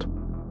at first.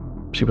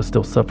 She was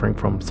still suffering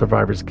from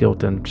survivor's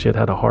guilt, and she had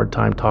had a hard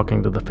time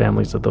talking to the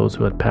families of those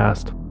who had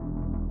passed.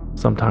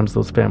 Sometimes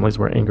those families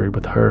were angry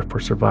with her for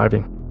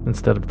surviving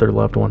instead of their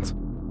loved ones.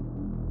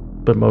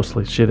 But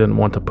mostly she didn't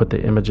want to put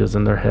the images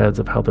in their heads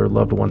of how their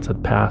loved ones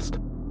had passed.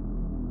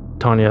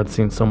 Tonya had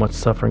seen so much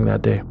suffering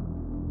that day.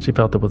 She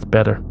felt it was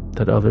better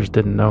that others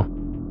didn't know.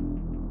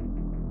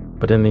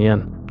 But in the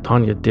end,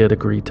 Tonya did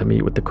agree to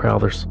meet with the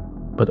Crowthers,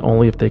 but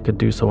only if they could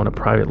do so in a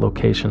private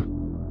location.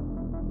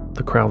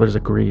 The Crowthers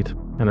agreed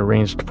and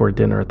arranged for a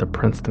dinner at the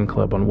Princeton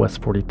Club on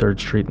West 43rd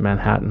Street in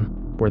Manhattan,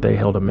 where they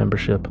held a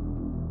membership.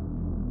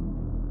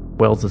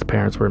 Wells's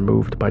parents were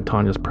moved by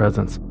Tonya's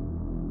presence.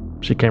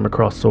 She came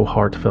across so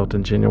heartfelt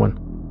and genuine.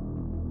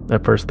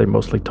 At first, they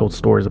mostly told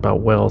stories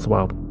about Wells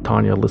while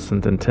Tonya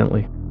listened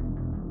intently.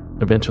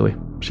 Eventually,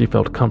 she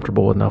felt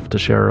comfortable enough to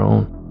share her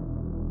own.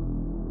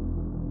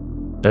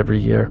 Every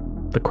year,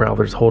 the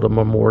Crowthers hold a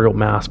memorial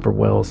mass for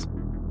Wells,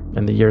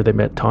 and the year they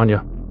met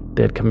Tonya,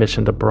 they had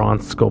commissioned a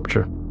bronze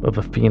sculpture of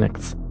a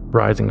phoenix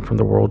rising from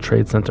the World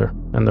Trade Center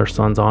in their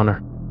son's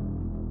honor.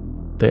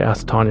 They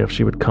asked Tonya if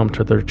she would come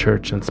to their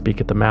church and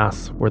speak at the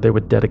mass where they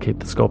would dedicate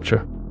the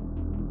sculpture.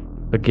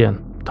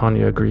 Again,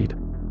 Tonya agreed.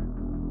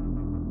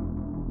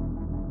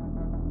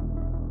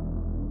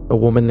 A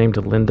woman named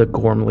Linda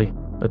Gormley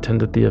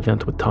attended the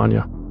event with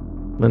Tonya.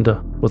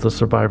 Linda was a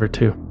survivor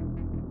too.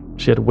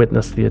 She had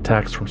witnessed the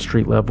attacks from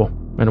street level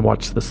and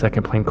watched the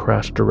second plane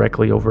crash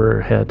directly over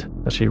her head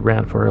as she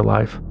ran for her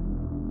life.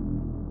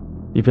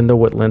 Even though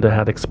what Linda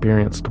had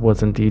experienced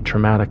was indeed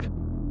traumatic,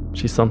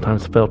 she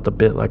sometimes felt a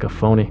bit like a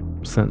phony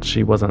since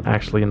she wasn't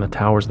actually in the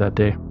towers that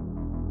day.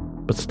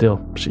 But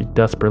still, she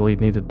desperately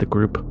needed the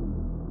group.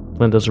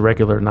 Linda's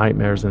regular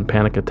nightmares and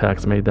panic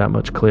attacks made that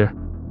much clear,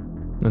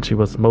 and she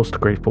was most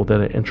grateful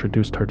that it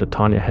introduced her to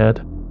Tonya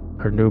Head,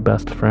 her new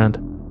best friend.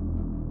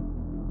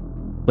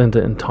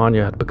 Linda and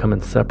Tonya had become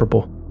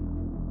inseparable.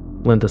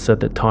 Linda said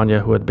that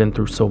Tonya, who had been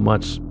through so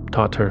much,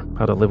 taught her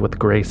how to live with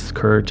grace,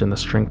 courage, and the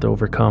strength to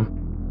overcome.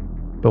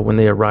 But when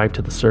they arrived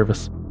to the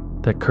service,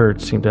 that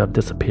courage seemed to have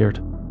disappeared.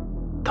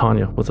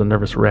 Tonya was a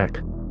nervous wreck.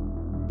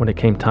 When it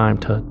came time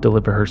to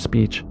deliver her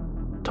speech,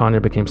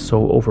 Tonya became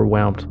so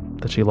overwhelmed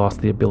that she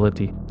lost the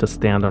ability to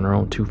stand on her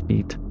own 2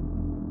 feet.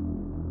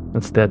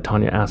 Instead,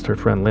 Tonya asked her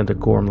friend Linda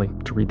Gormley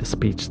to read the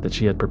speech that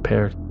she had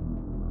prepared.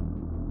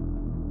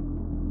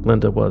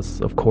 Linda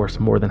was, of course,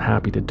 more than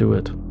happy to do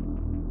it.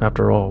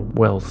 After all,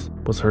 Wells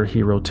was her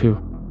hero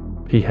too.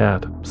 He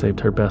had saved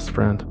her best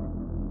friend.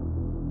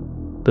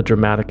 The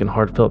dramatic and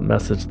heartfelt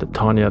message that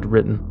Tonya had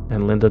written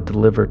and Linda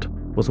delivered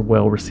was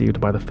well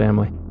received by the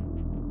family.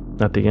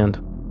 At the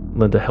end,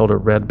 Linda held a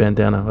red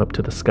bandana up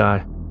to the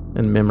sky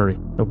in memory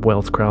of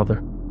Wells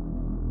Crowther.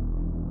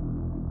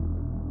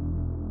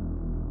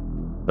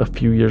 A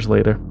few years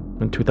later,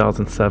 in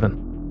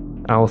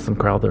 2007, Allison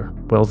Crowther,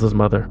 Wells's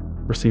mother,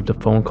 received a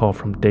phone call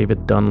from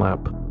David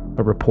Dunlap,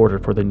 a reporter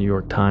for the New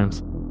York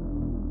Times.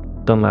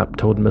 Dunlap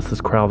told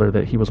Mrs. Crowther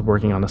that he was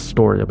working on a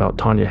story about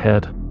Tonya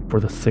Head for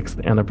the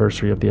 6th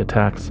anniversary of the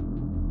attacks,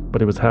 but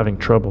he was having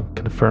trouble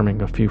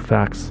confirming a few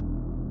facts.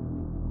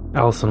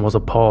 Allison was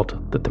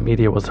appalled that the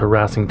media was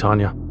harassing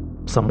Tonya,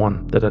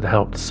 someone that had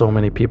helped so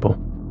many people.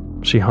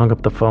 She hung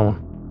up the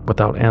phone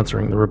without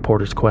answering the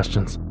reporter's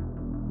questions.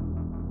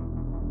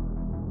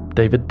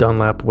 David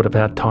Dunlap would have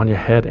had Tonya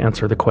Head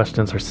answer the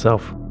questions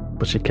herself,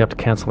 but she kept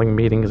canceling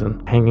meetings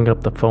and hanging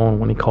up the phone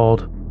when he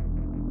called.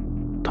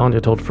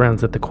 Tonya told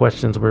friends that the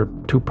questions were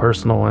too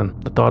personal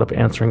and the thought of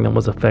answering them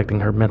was affecting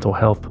her mental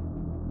health.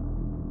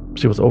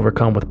 She was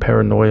overcome with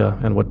paranoia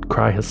and would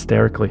cry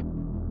hysterically.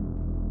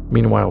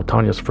 Meanwhile,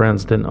 Tonya's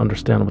friends didn't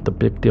understand what the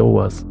big deal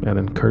was and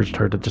encouraged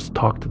her to just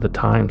talk to the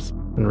Times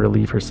and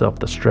relieve herself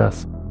the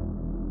stress.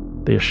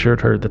 They assured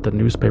her that the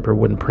newspaper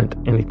wouldn't print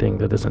anything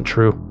that isn't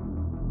true.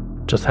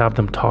 Just have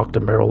them talk to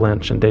Merrill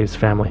Lynch and Dave's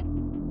family.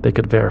 They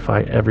could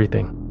verify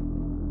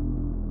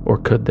everything. Or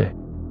could they?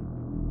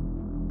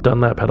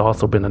 Dunlap had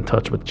also been in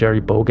touch with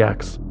Jerry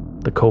Bogax,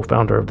 the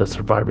co-founder of the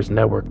Survivors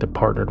Network that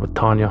partnered with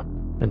Tanya,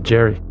 and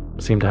Jerry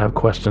seemed to have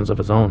questions of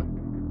his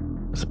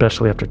own,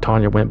 especially after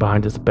Tanya went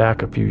behind his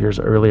back a few years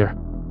earlier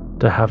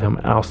to have him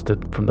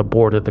ousted from the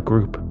board of the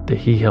group that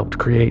he helped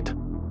create.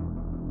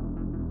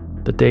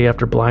 The day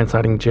after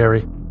blindsiding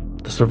Jerry,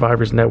 the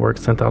Survivors Network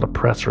sent out a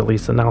press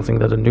release announcing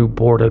that a new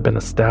board had been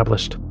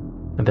established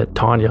and that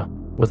Tanya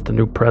was the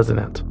new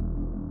president,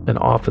 an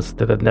office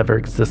that had never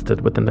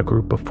existed within the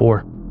group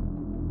before.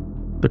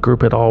 The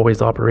group had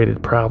always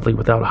operated proudly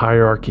without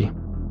hierarchy,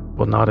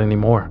 well, not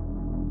anymore,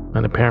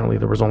 and apparently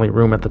there was only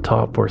room at the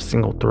top for a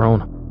single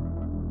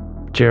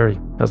throne. Jerry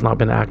has not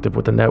been active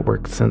with the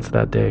network since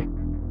that day.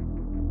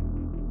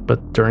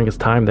 But during his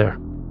time there,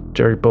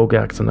 Jerry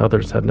Bogax and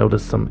others had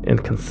noticed some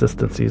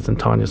inconsistencies in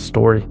Tanya's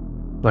story,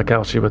 like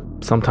how she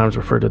would sometimes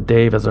refer to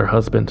Dave as her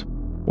husband,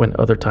 when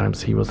other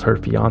times he was her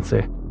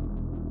fiancé.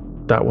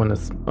 That one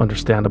is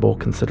understandable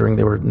considering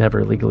they were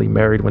never legally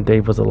married when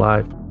Dave was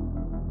alive.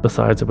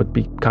 Besides, it would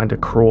be kinda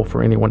cruel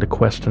for anyone to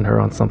question her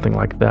on something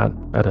like that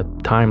at a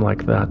time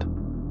like that.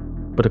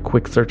 But a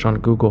quick search on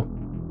Google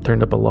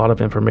turned up a lot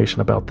of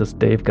information about this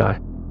Dave guy.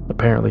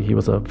 Apparently he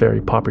was a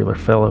very popular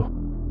fellow.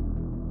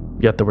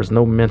 Yet there was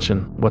no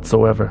mention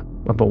whatsoever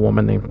of a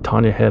woman named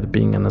Tanya Head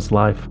being in his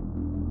life.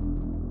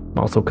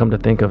 Also, come to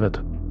think of it,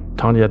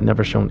 Tanya had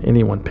never shown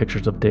anyone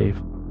pictures of Dave,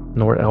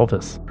 nor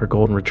Elvis, her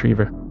golden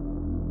retriever.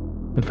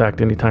 In fact,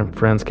 anytime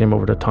friends came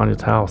over to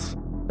Tanya's house,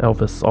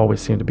 Elvis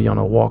always seemed to be on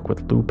a walk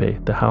with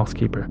Lupe, the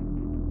housekeeper.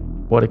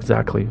 What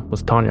exactly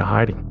was Tanya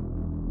hiding?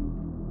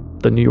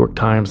 The New York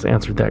Times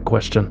answered that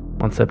question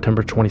on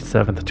September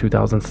 27,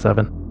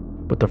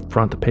 2007, with a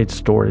front-page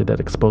story that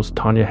exposed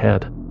Tanya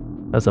Head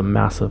as a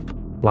massive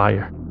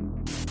liar.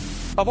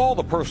 Of all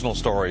the personal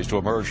stories to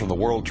emerge from the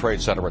World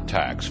Trade Center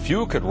attacks,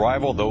 few could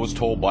rival those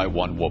told by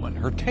one woman.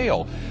 Her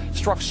tale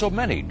struck so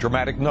many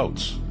dramatic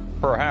notes,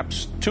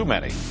 perhaps too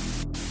many.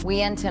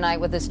 We end tonight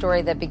with a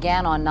story that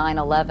began on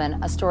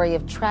 9/11, a story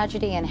of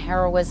tragedy and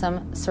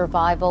heroism,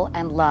 survival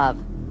and love.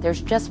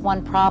 There's just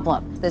one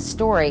problem. This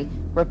story,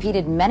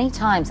 repeated many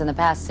times in the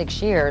past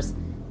 6 years,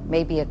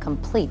 may be a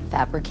complete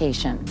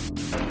fabrication.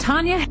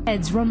 Tanya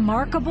Head's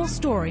remarkable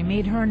story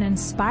made her an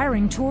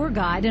inspiring tour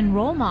guide and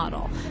role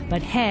model,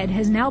 but Head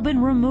has now been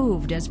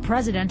removed as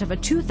president of a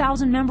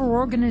 2,000-member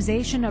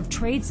organization of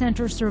Trade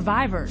Center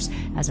survivors,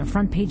 as a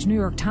front-page New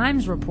York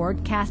Times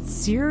report casts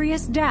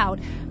serious doubt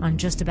on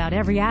just about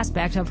every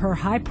aspect of her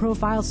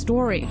high-profile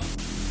story.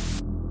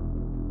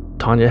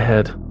 Tanya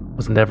Head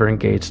was never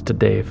engaged to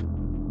Dave.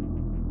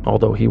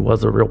 Although he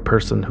was a real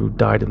person who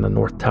died in the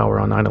North Tower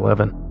on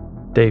 9/11,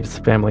 Dave's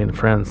family and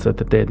friends said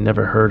that they had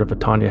never heard of a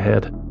Tanya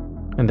Head,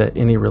 and that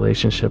any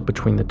relationship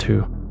between the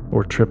two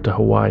or trip to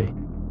Hawaii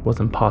was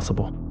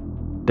impossible.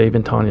 Dave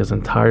and Tanya's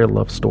entire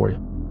love story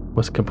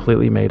was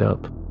completely made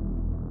up.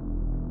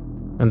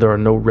 And there are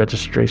no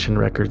registration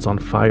records on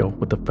file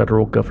with the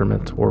federal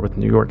government or with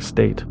New York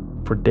State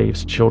for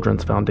Dave's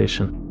Children's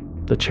Foundation,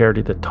 the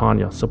charity that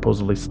Tanya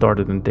supposedly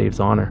started in Dave's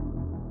honor.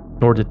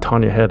 Nor did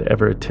Tanya Head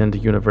ever attend a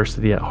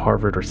university at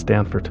Harvard or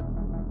Stanford.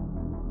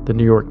 The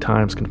New York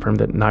Times confirmed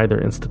that neither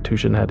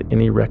institution had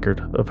any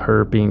record of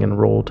her being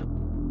enrolled.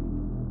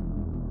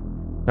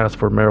 As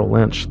for Merrill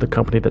Lynch, the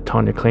company that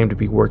Tanya claimed to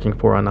be working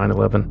for on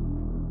 9/11,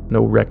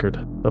 no record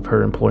of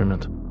her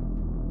employment.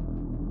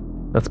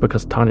 That's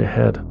because Tanya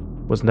Head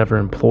was never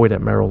employed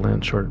at Merrill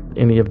Lynch or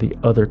any of the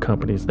other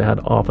companies that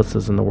had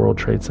offices in the World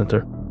Trade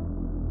Center.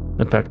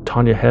 In fact,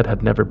 Tanya Head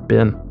had never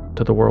been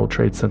to the World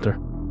Trade Center,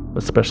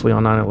 especially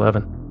on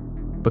 9/11,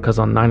 because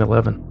on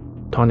 9/11,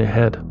 Tanya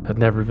Head had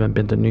never even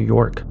been to New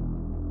York.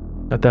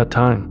 At that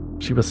time,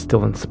 she was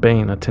still in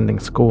Spain attending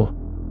school.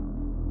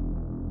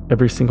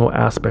 Every single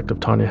aspect of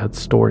Tanya Head's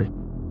story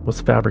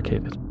was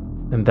fabricated,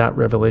 and that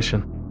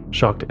revelation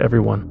shocked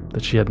everyone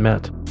that she had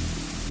met.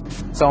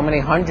 So many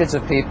hundreds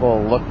of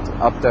people looked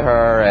up to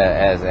her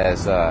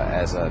as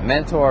a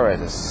mentor,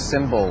 as a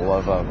symbol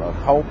of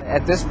hope.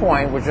 At this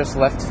point, we're just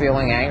left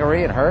feeling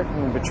angry and hurt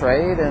and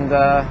betrayed, and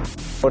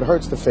it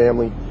hurts the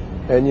family.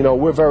 And, you know,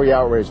 we're very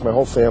outraged, my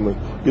whole family.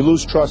 You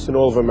lose trust in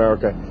all of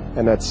America,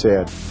 and that's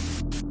sad.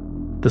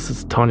 This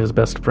is Tanya's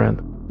best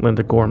friend,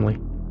 Linda Gormley.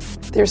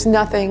 There's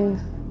nothing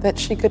that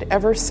she could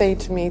ever say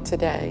to me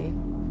today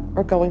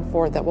or going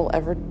forward that will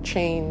ever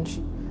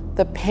change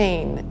the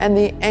pain and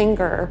the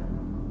anger.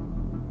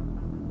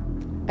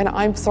 And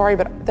I'm sorry,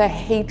 but the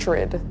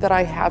hatred that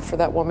I have for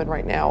that woman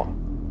right now,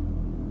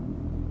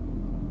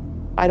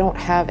 I don't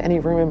have any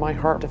room in my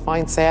heart to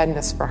find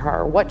sadness for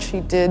her. What she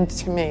did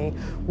to me,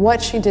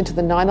 what she did to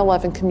the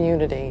 9/11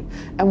 community,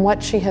 and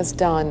what she has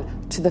done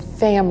to the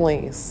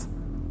families.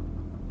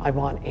 I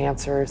want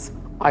answers.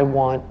 I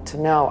want to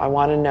know. I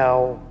want to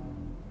know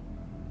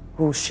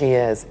who she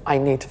is. I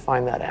need to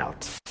find that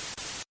out.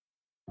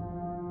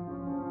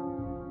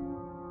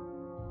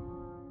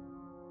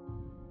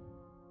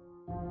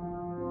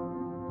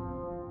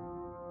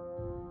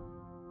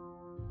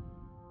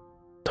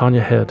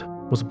 Tanya Head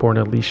was born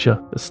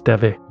Alicia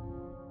Esteve.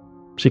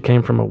 She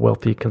came from a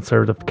wealthy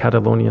conservative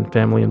Catalonian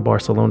family in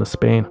Barcelona,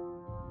 Spain.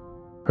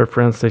 Her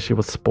friends say she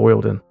was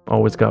spoiled and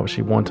always got what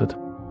she wanted.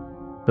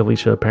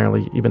 Alicia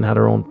apparently even had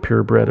her own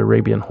purebred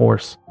Arabian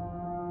horse.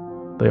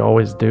 They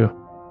always do.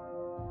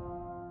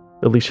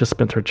 Alicia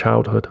spent her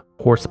childhood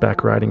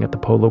horseback riding at the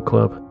polo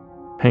club,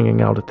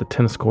 hanging out at the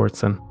tennis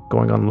courts, and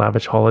going on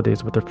lavish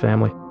holidays with her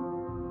family.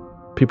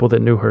 People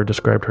that knew her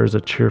described her as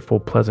a cheerful,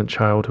 pleasant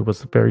child who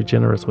was very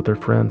generous with her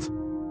friends.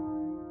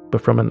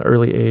 But from an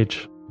early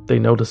age, they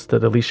noticed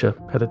that Alicia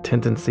had a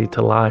tendency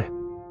to lie,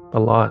 a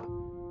lot.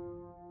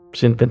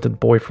 She invented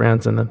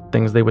boyfriends and the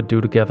things they would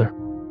do together.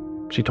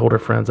 She told her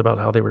friends about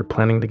how they were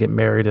planning to get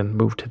married and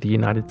move to the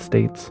United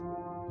States.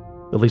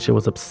 Alicia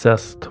was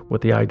obsessed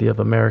with the idea of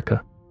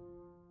America.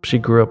 She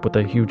grew up with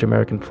a huge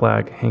American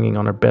flag hanging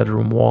on her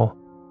bedroom wall.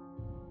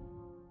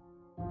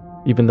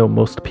 Even though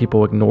most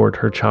people ignored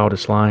her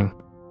childish lying,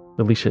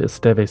 Alicia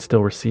Esteve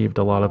still received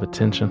a lot of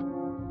attention.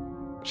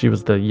 She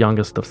was the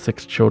youngest of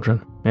 6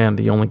 children and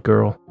the only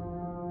girl,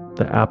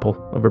 the apple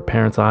of her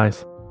parents'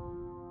 eyes.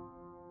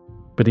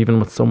 But even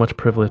with so much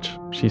privilege,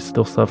 she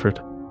still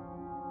suffered.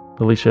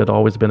 Alicia had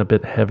always been a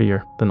bit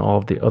heavier than all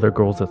of the other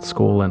girls at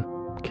school, and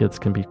kids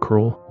can be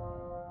cruel.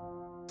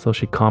 So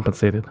she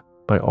compensated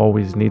by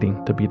always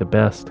needing to be the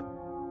best.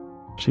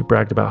 She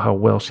bragged about how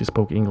well she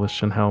spoke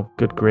English and how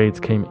good grades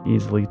came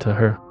easily to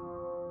her.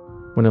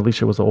 When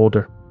Alicia was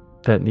older,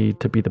 that need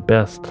to be the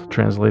best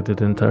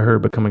translated into her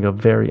becoming a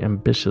very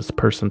ambitious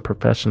person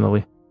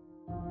professionally.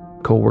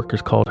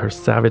 Co-workers called her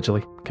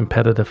savagely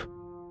competitive.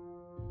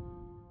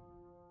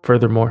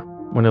 Furthermore,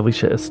 when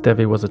Alicia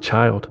Esteve was a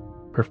child,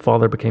 her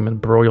father became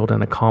embroiled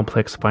in a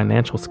complex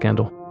financial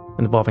scandal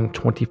involving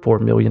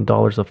 $24 million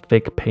of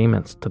fake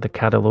payments to the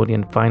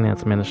Catalonian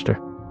finance minister.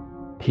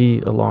 He,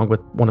 along with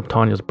one of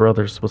Tanya's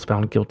brothers, was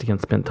found guilty and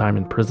spent time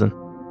in prison.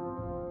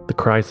 The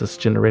crisis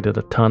generated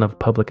a ton of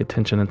public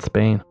attention in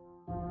Spain.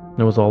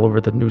 It was all over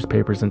the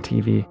newspapers and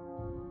TV.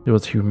 It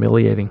was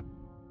humiliating.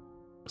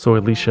 So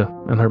Alicia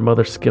and her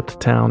mother skipped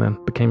town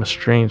and became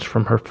estranged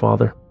from her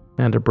father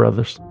and her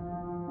brothers.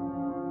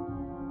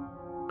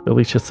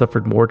 Alicia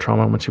suffered more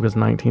trauma when she was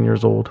 19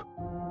 years old.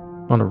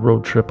 On a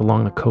road trip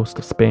along the coast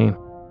of Spain,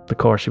 the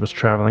car she was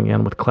traveling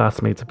in with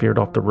classmates veered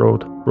off the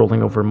road,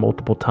 rolling over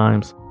multiple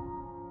times.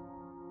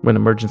 When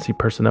emergency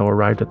personnel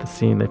arrived at the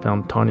scene, they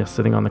found Tanya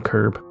sitting on the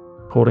curb,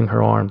 holding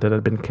her arm that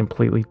had been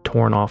completely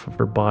torn off of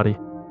her body.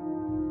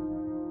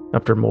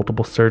 After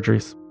multiple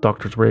surgeries,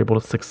 doctors were able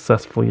to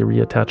successfully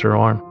reattach her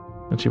arm,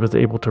 and she was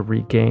able to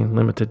regain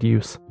limited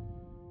use.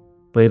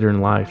 Later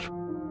in life,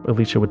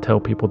 Alicia would tell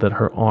people that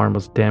her arm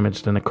was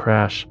damaged in a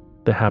crash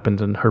that happened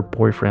in her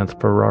boyfriend's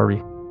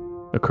Ferrari,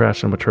 a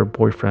crash in which her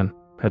boyfriend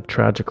had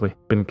tragically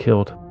been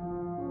killed.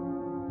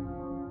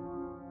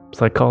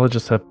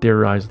 Psychologists have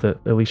theorized that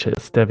Alicia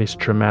Esteve's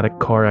traumatic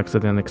car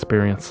accident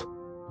experience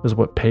is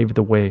what paved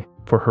the way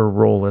for her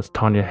role as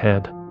Tanya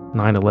Head,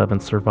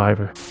 9/11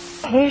 survivor.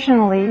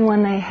 Occasionally,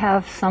 when they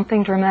have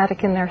something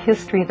dramatic in their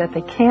history that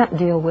they can't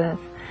deal with,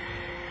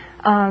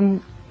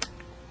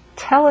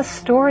 tell a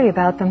story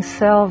about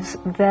themselves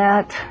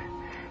that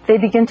they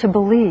begin to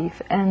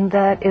believe and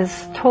that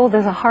is told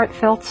as a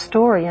heartfelt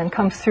story and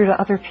comes through to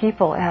other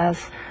people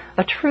as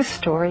a true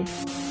story.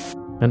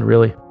 And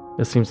really,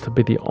 it seems to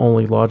be the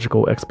only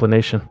logical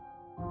explanation.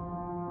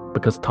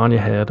 Because Tanya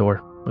Head,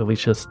 or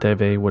Alicia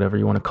Esteve, whatever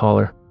you want to call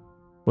her,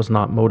 was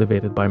not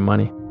motivated by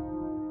money.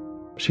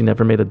 She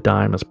never made a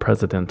dime as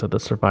president of the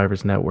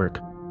Survivors Network.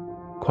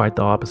 Quite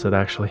the opposite,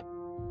 actually.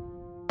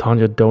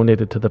 Tanya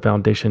donated to the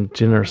foundation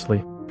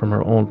generously from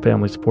her own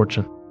family's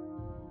fortune.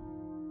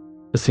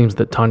 It seems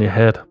that Tanya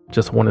Head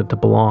just wanted to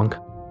belong,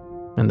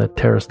 and the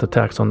terrorist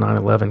attacks on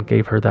 9/11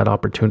 gave her that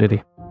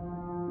opportunity.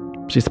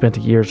 She spent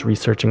years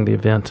researching the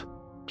event.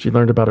 She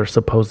learned about her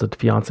supposed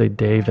fiancé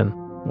Dave and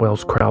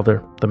Wells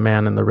Crowther, the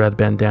man in the red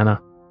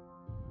bandana.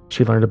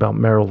 She learned about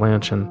Merrill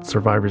Lynch and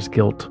survivor's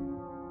guilt.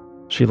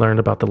 She learned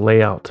about the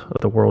layout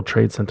of the World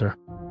Trade Center.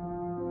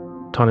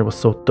 Tanya was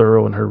so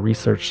thorough in her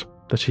research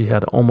that she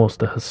had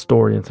almost a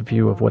historian's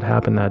view of what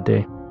happened that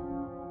day.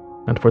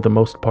 And for the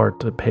most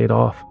part, it paid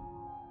off.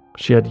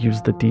 She had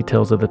used the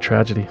details of the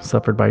tragedy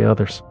suffered by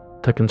others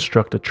to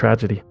construct a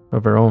tragedy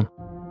of her own.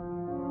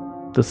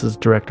 This is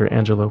director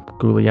Angelo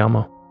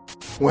Guglielmo.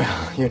 Well,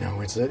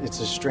 it's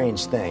a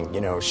strange thing.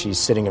 She's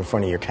sitting in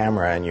front of your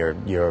camera and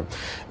you're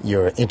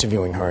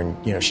interviewing her,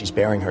 and she's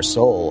bearing her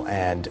soul.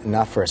 And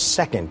not for a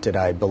second did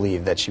I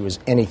believe that she was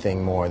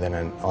anything more than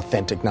an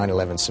authentic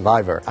 9/11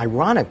 survivor.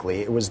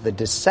 Ironically, it was the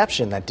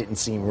deception that didn't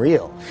seem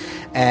real.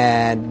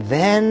 And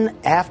then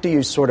after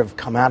you sort of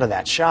come out of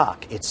that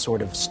shock, it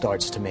sort of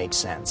starts to make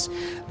sense.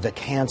 The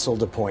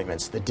canceled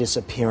appointments, the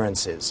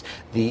disappearances,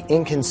 the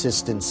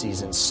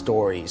inconsistencies in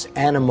stories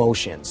and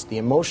emotions, the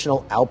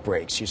emotional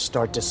outbreaks, you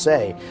start to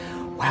say,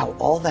 wow,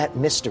 all that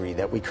mystery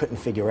that we couldn't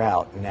figure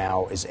out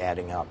now is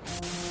adding up.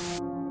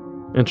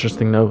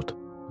 Interesting note,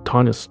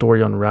 Tanya's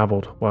story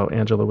unraveled while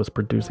Angela was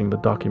producing the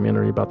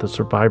documentary about the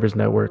Survivors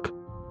Network.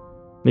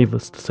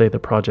 Needless to say, the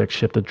project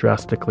shifted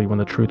drastically when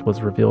the truth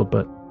was revealed,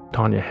 but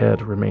Tanya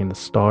Head remained the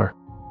star.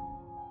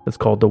 It's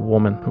called The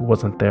Woman Who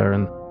Wasn't There,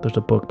 and there's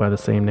a book by the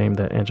same name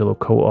that Angelo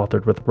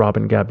co-authored with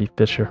Robin Gabby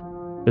Fisher.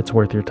 It's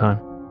worth your time.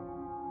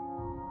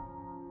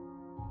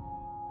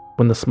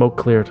 When the smoke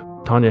cleared,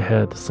 Tanya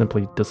Head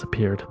simply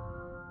disappeared.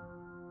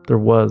 There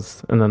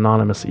was an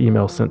anonymous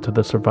email sent to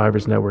the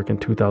Survivors Network in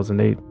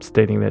 2008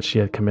 stating that she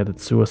had committed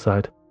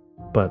suicide,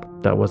 but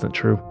that wasn't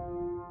true.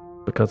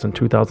 Because in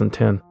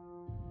 2010,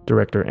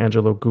 director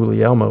Angelo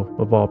Guglielmo,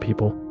 of all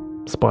people,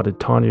 spotted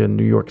Tanya in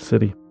New York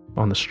City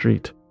on the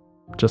street,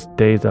 just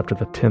days after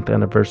the 10th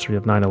anniversary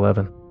of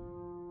 9/11.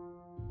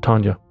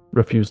 Tanya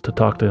refused to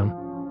talk to him.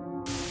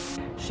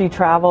 She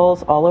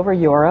travels all over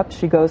Europe.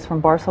 She goes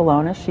from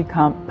Barcelona. She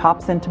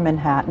pops into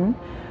Manhattan,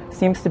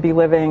 seems to be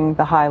living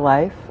the high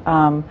life.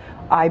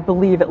 I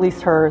believe, at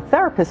least her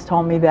therapist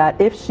told me,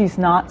 that if she's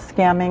not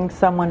scamming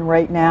someone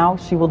right now,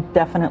 she will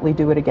definitely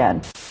do it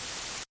again.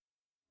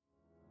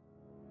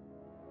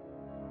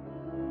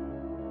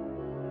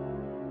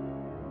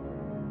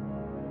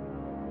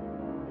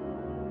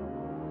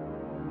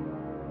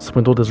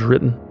 Swindled is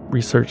written,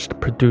 researched,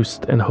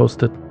 produced, and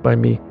hosted by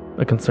me,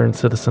 a concerned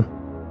citizen,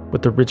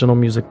 with original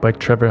music by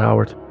Trevor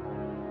Howard.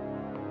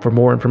 For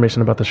more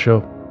information about the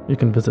show, you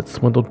can visit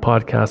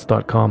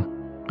swindledpodcast.com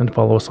and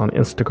follow us on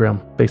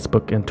Instagram,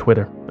 Facebook, and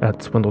Twitter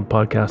at Swindled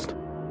Podcast.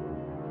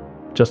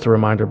 Just a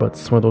reminder, but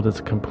Swindled is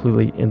a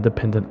completely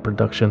independent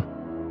production,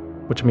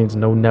 which means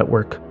no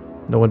network,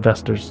 no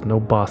investors, no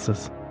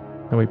bosses,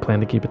 and we plan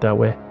to keep it that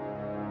way.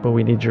 But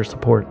we need your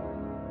support.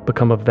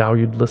 Become a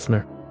valued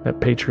listener at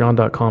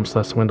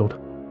patreon.com/swindled.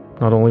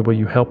 Not only will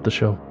you help the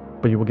show,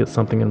 but you will get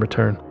something in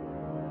return.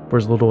 For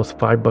as little as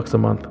 $5 a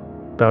month,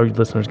 valued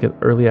listeners get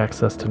early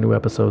access to new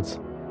episodes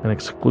and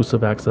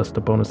exclusive access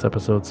to bonus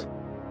episodes.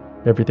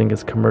 Everything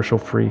is commercial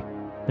free,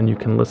 and you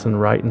can listen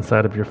right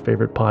inside of your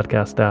favorite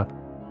podcast app,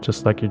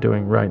 just like you're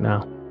doing right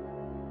now.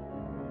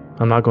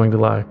 I'm not going to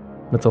lie,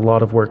 it's a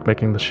lot of work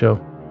making the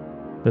show.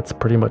 It's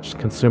pretty much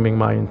consuming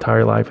my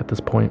entire life at this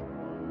point.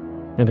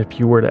 And if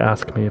you were to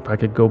ask me if I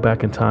could go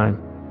back in time,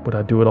 would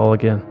I do it all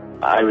again?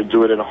 I would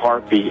do it in a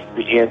heartbeat.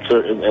 The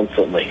answer is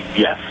instantly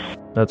yes.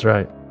 That's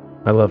right.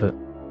 I love it.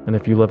 And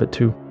if you love it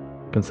too,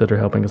 consider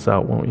helping us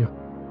out, won't you?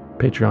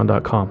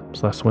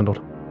 Patreon.com/swindled.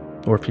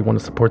 Or if you want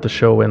to support the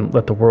show and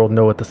let the world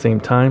know at the same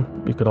time,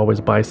 you could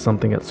always buy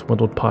something at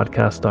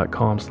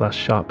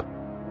swindledpodcast.com/shop.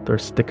 There are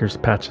stickers,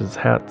 patches,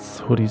 hats,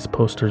 hoodies,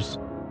 posters,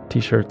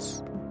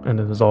 t-shirts, and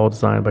it is all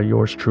designed by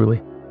yours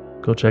truly.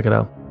 Go check it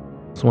out.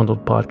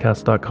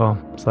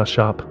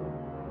 swindledpodcast.com/shop.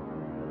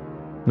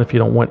 And if you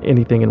don't want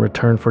anything in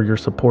return for your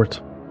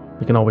support,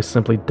 you can always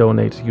simply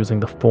donate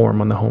using the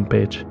form on the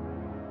homepage.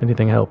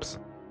 Anything helps.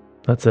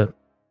 That's it.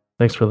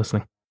 Thanks for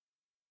listening.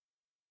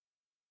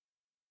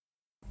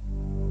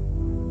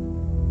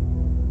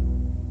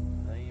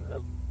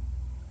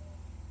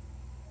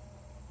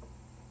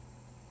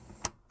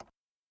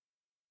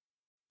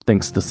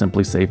 Thanks to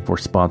SimpliSafe for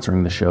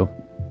sponsoring the show.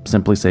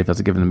 SimpliSafe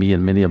has given me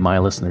and many of my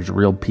listeners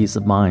real peace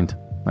of mind.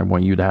 I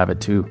want you to have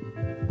it too.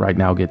 Right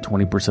now, get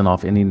 20%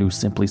 off any new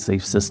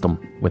SimpliSafe system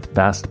with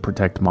Fast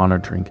Protect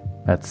monitoring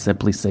at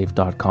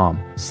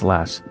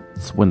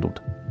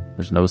simplysafe.com/swindled.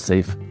 There's no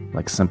safe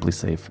like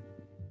SimpliSafe.